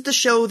 this is the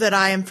show that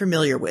I am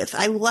familiar with.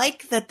 I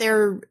like that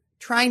they're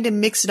trying to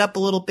mix it up a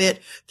little bit,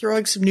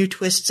 throwing some new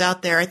twists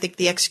out there. I think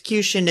the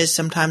execution is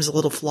sometimes a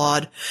little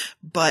flawed,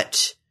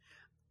 but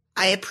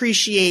I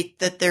appreciate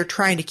that they're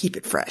trying to keep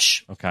it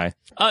fresh. Okay.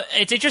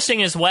 It's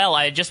interesting as well.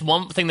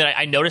 One thing that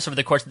I noticed over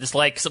the course of this,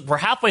 cause we're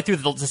halfway through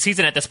the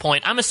season at this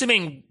point. I'm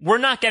assuming we're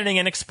not getting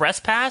an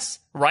express pass,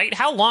 right?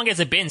 How long has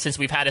it been since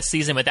we've had a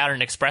season without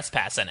an express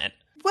pass in it?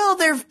 Well,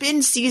 there have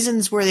been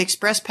seasons where the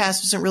Express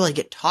Pass doesn't really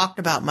get talked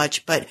about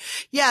much, but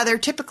yeah, there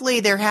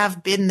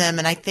have been them,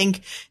 and I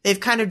think they've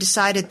kind of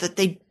decided that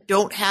they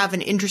don't have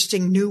an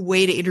interesting new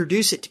way to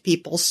introduce it to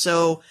people,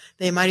 so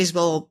they might as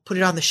well put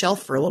it on the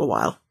shelf for a little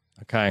while.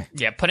 Okay.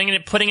 Yeah, putting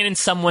it in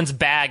someone's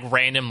bag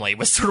randomly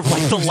was sort of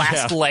like the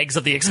last legs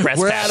of the Express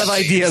We're Pass. out of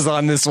ideas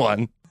on this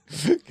one.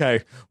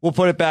 Okay, we'll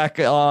put it back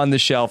on the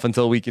shelf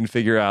until we can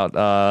figure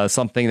out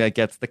something that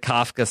gets the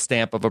Kafka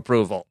stamp of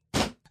approval.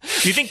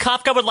 Do you think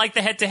Kafka would like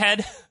the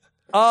head-to-head?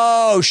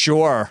 Oh,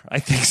 sure. I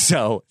think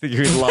so. I think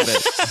you'd love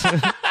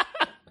it.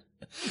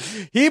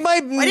 He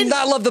might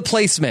not love the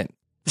placement.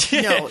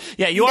 No,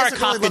 yeah, you are a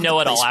really Kafka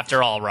know-it-all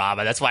after all, Rob.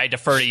 That's why I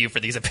defer to you for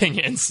these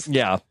opinions.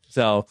 Yeah,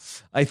 so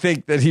I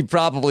think that he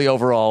probably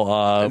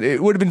overall,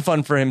 it would have been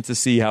fun for him to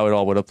see how it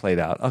all would have played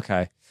out.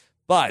 Okay,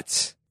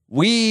 but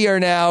we are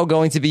now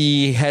going to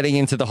be heading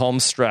into the home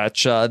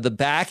stretch, the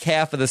back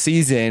half of the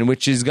season,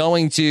 which is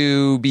going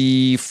to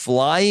be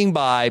flying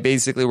by.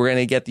 Basically, we're going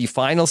to get the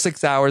final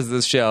 6 hours of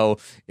the show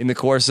in the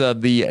course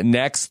of the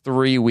next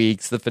 3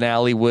 weeks. The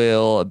finale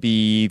will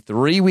be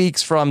 3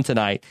 weeks from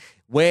tonight.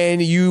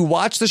 When you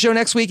watch the show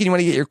next week and you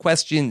want to get your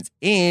questions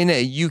in,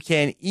 you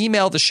can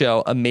email the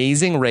show,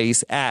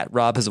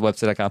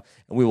 amazingrace@robhasawebsite.com,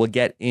 and we will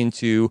get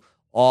into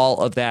all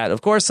of that. Of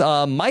course,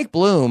 Mike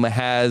Bloom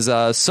has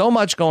so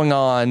much going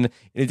on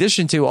in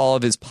addition to all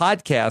of his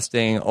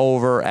podcasting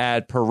over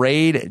at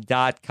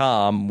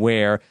parade.com,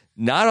 where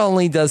not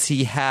only does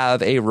he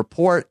have a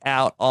report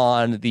out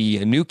on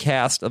the new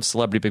cast of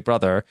Celebrity Big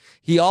Brother,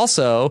 he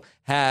also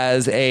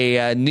has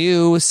a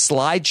new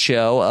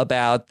slideshow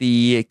about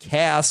the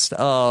cast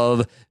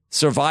of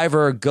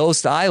Survivor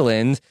Ghost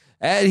Island.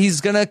 And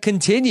he's going to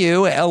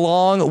continue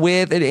along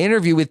with an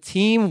interview with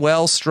Team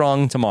Well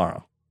Strung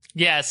tomorrow.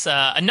 Yes,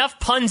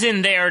 enough puns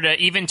in there to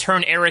even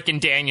turn Eric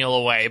and Daniel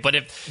away. But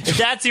if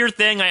that's your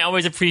thing, I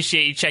always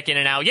appreciate you checking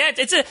it out. Yeah,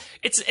 it's an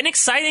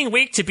exciting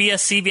week to be a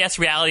CBS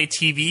reality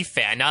TV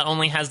fan. Not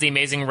only has The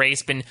Amazing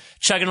Race been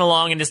chugging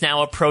along and is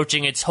now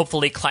approaching its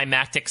hopefully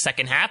climactic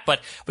second half, but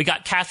we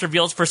got cast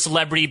reveals for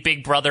Celebrity,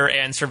 Big Brother,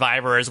 and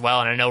Survivor as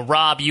well. And I know,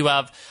 Rob, you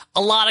have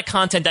a lot of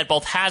content that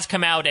both has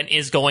come out and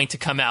is going to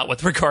come out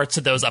with regards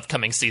to those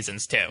upcoming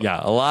seasons too. Yeah,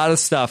 a lot of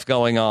stuff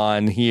going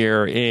on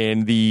here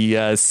in the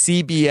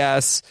CBS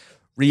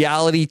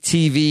reality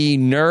TV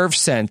nerve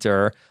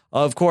center.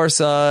 Of course,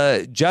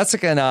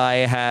 Jessica and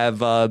I have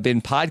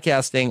been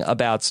podcasting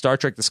about Star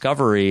Trek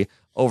Discovery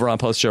over on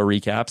Post Show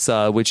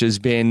Recaps, which has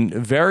been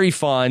very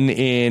fun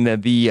in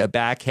the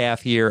back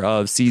half here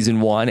of season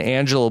 1.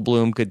 Angela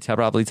Bloom could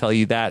probably tell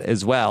you that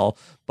as well.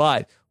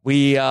 But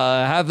we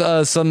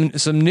have some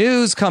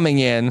news coming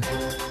in.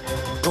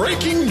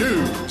 Breaking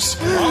news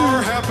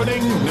are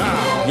happening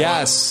now.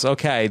 Yes.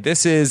 Okay.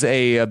 This is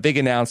a big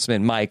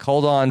announcement. Mike,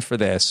 hold on for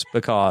this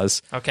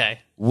because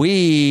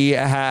we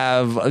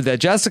have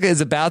that Jessica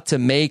is about to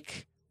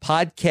make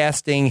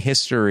podcasting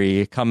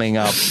history coming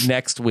up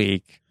next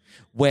week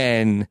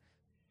when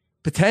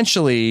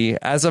potentially,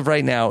 as of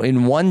right now,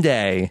 in one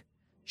day,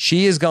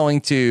 she is going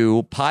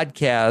to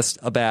podcast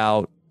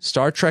about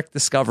Star Trek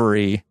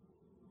Discovery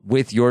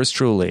with yours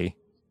truly.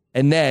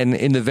 And then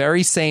in the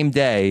very same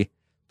day,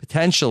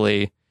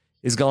 potentially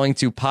is going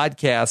to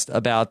podcast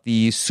about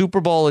the Super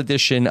Bowl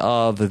edition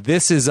of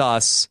This Is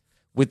Us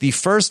with the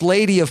first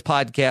lady of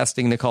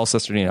podcasting, Nicole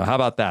Sesternino. How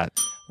about that?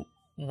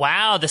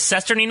 Wow, the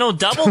Sesternino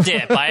double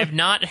dip. I have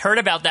not heard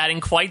about that in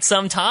quite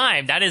some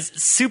time. That is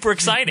super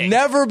exciting.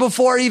 Never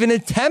before even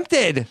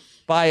attempted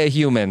by a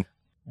human.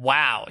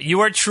 Wow,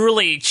 you are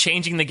truly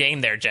changing the game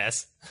there,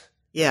 Jess.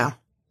 Yeah.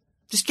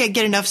 Just get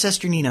enough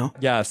Sesternino.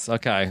 Yes.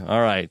 Okay.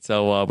 All right.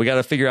 So we got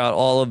to figure out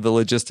all of the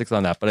logistics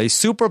on that. But a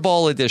Super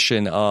Bowl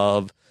edition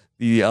of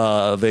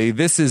the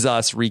This Is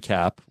Us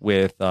recap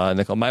with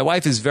Nicole. My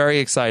wife is very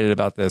excited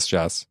about this,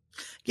 Jess.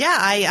 Yeah,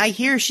 I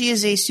hear she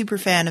is a super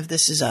fan of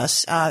This Is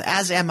Us,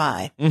 as am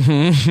I.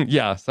 Mm-hmm.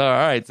 Yeah. So, all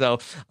right. So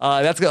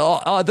that's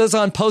good. Those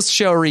on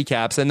post-show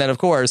recaps. And then, of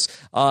course,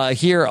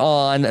 here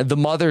on the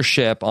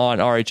Mothership on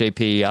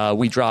RHAP,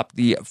 we dropped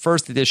the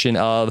first edition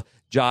of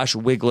Josh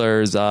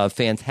Wigler's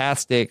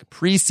fantastic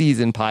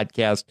preseason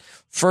podcast.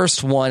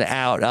 First one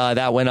out.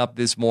 That went up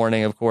this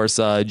morning. Of course,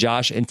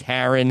 Josh and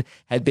Taryn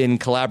had been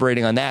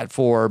collaborating on that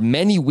for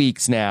many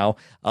weeks now.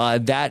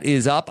 That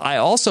is up. I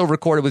also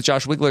recorded with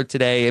Josh Wigler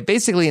today,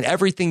 basically in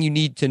everything you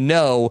need to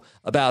know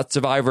about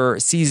Survivor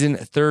Season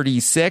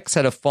 36.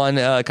 Had a fun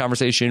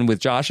conversation with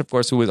Josh, of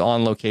course, who was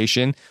on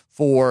location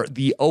for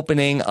the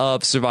opening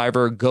of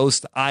Survivor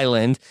Ghost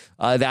Island.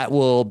 That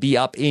will be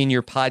up in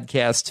your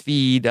podcast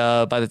feed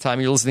by the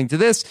time you're listening to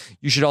this.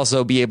 You should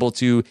also be able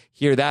to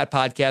hear that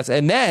podcast.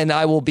 And then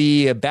I will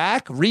be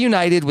back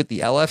reunited with the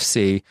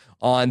LFC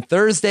on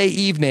Thursday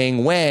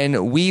evening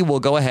when we will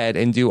go ahead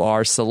and do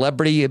our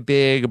Celebrity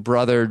Big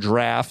Brother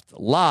draft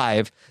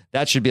live.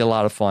 That should be a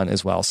lot of fun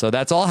as well. So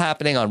that's all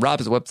happening on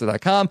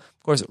robhasawebsite.com.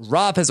 Of course,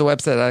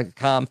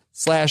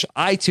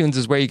 robhasawebsite.com/iTunes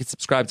is where you can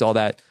subscribe to all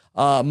that.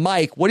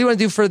 Mike, what do you want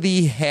to do for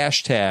the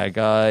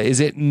hashtag? Is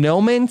it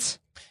Nomint?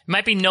 It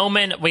might be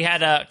Nomen. We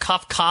had a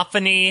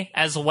cacophony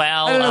as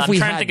well. I don't know if I'm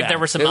trying to think if there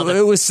were some other.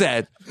 It was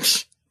said.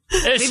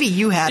 Maybe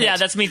you had it. Yeah,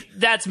 that's me.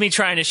 That's me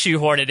trying to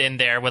shoehorn it in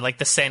there with like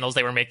the sandals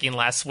they were making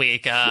last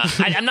week.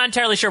 I'm not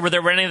entirely sure. Were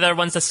there any other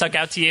ones that stuck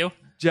out to you?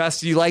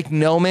 Jess, do you like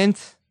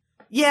Nomint?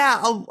 Yeah,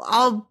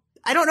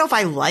 I don't know if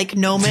I like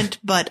Nomint,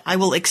 but I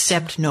will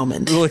accept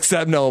Nomint. We'll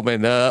accept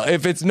Nomen.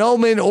 If it's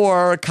Nomen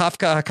or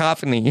Kafka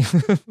Cacophony,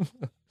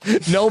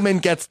 Nomen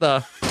gets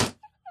the.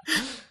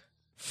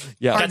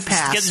 Yeah. Hard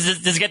pass.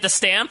 Does it get the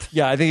stamp?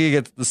 Yeah, I think he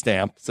gets the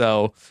stamp.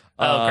 So,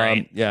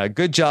 great. Yeah,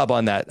 good job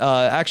on that.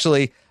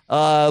 Actually,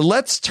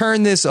 let's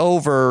turn this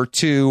over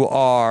to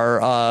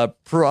our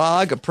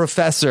Prague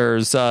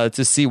professors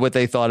to see what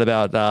they thought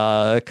about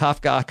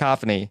Kafka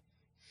Cacophony.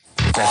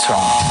 That's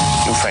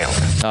wrong. You failed.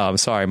 Oh, I'm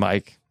sorry,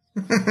 Mike.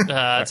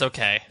 It's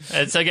okay.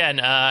 It's again,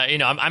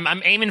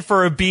 I'm aiming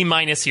for a B-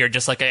 here,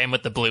 just like I am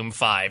with the Bloom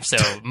 5. So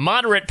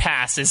moderate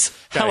pass is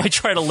how I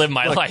try to live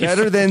my life.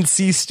 Better than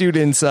C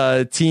students,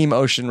 Team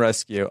Ocean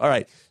Rescue. All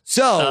right.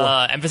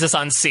 So emphasis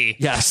on C.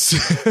 Yes.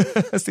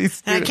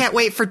 And I can't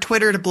wait for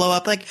Twitter to blow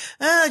up like,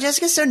 oh,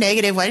 Jessica's so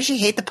negative. Why does she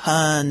hate the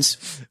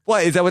puns?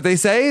 What is that? What they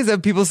say? Is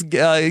that people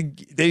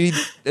they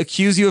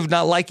accuse you of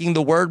not liking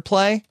the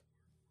wordplay?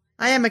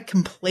 I am a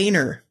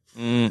complainer.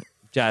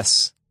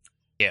 Jess.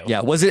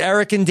 Yeah. Was it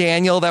Eric and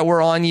Daniel that were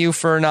on you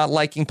for not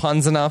liking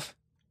puns enough?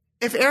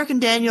 If Eric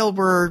and Daniel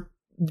were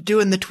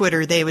doing the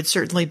Twitter, they would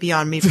certainly be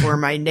on me for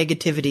my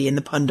negativity in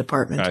the pun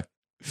department. Okay.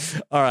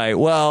 All right.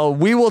 Well,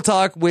 we will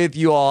talk with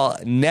you all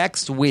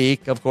next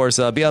week. Of course,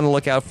 be on the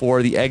lookout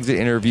for the Exit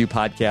Interview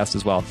podcast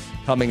as well,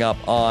 coming up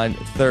on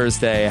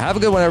Thursday. Have a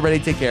good one,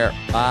 everybody. Take care.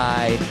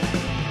 Bye.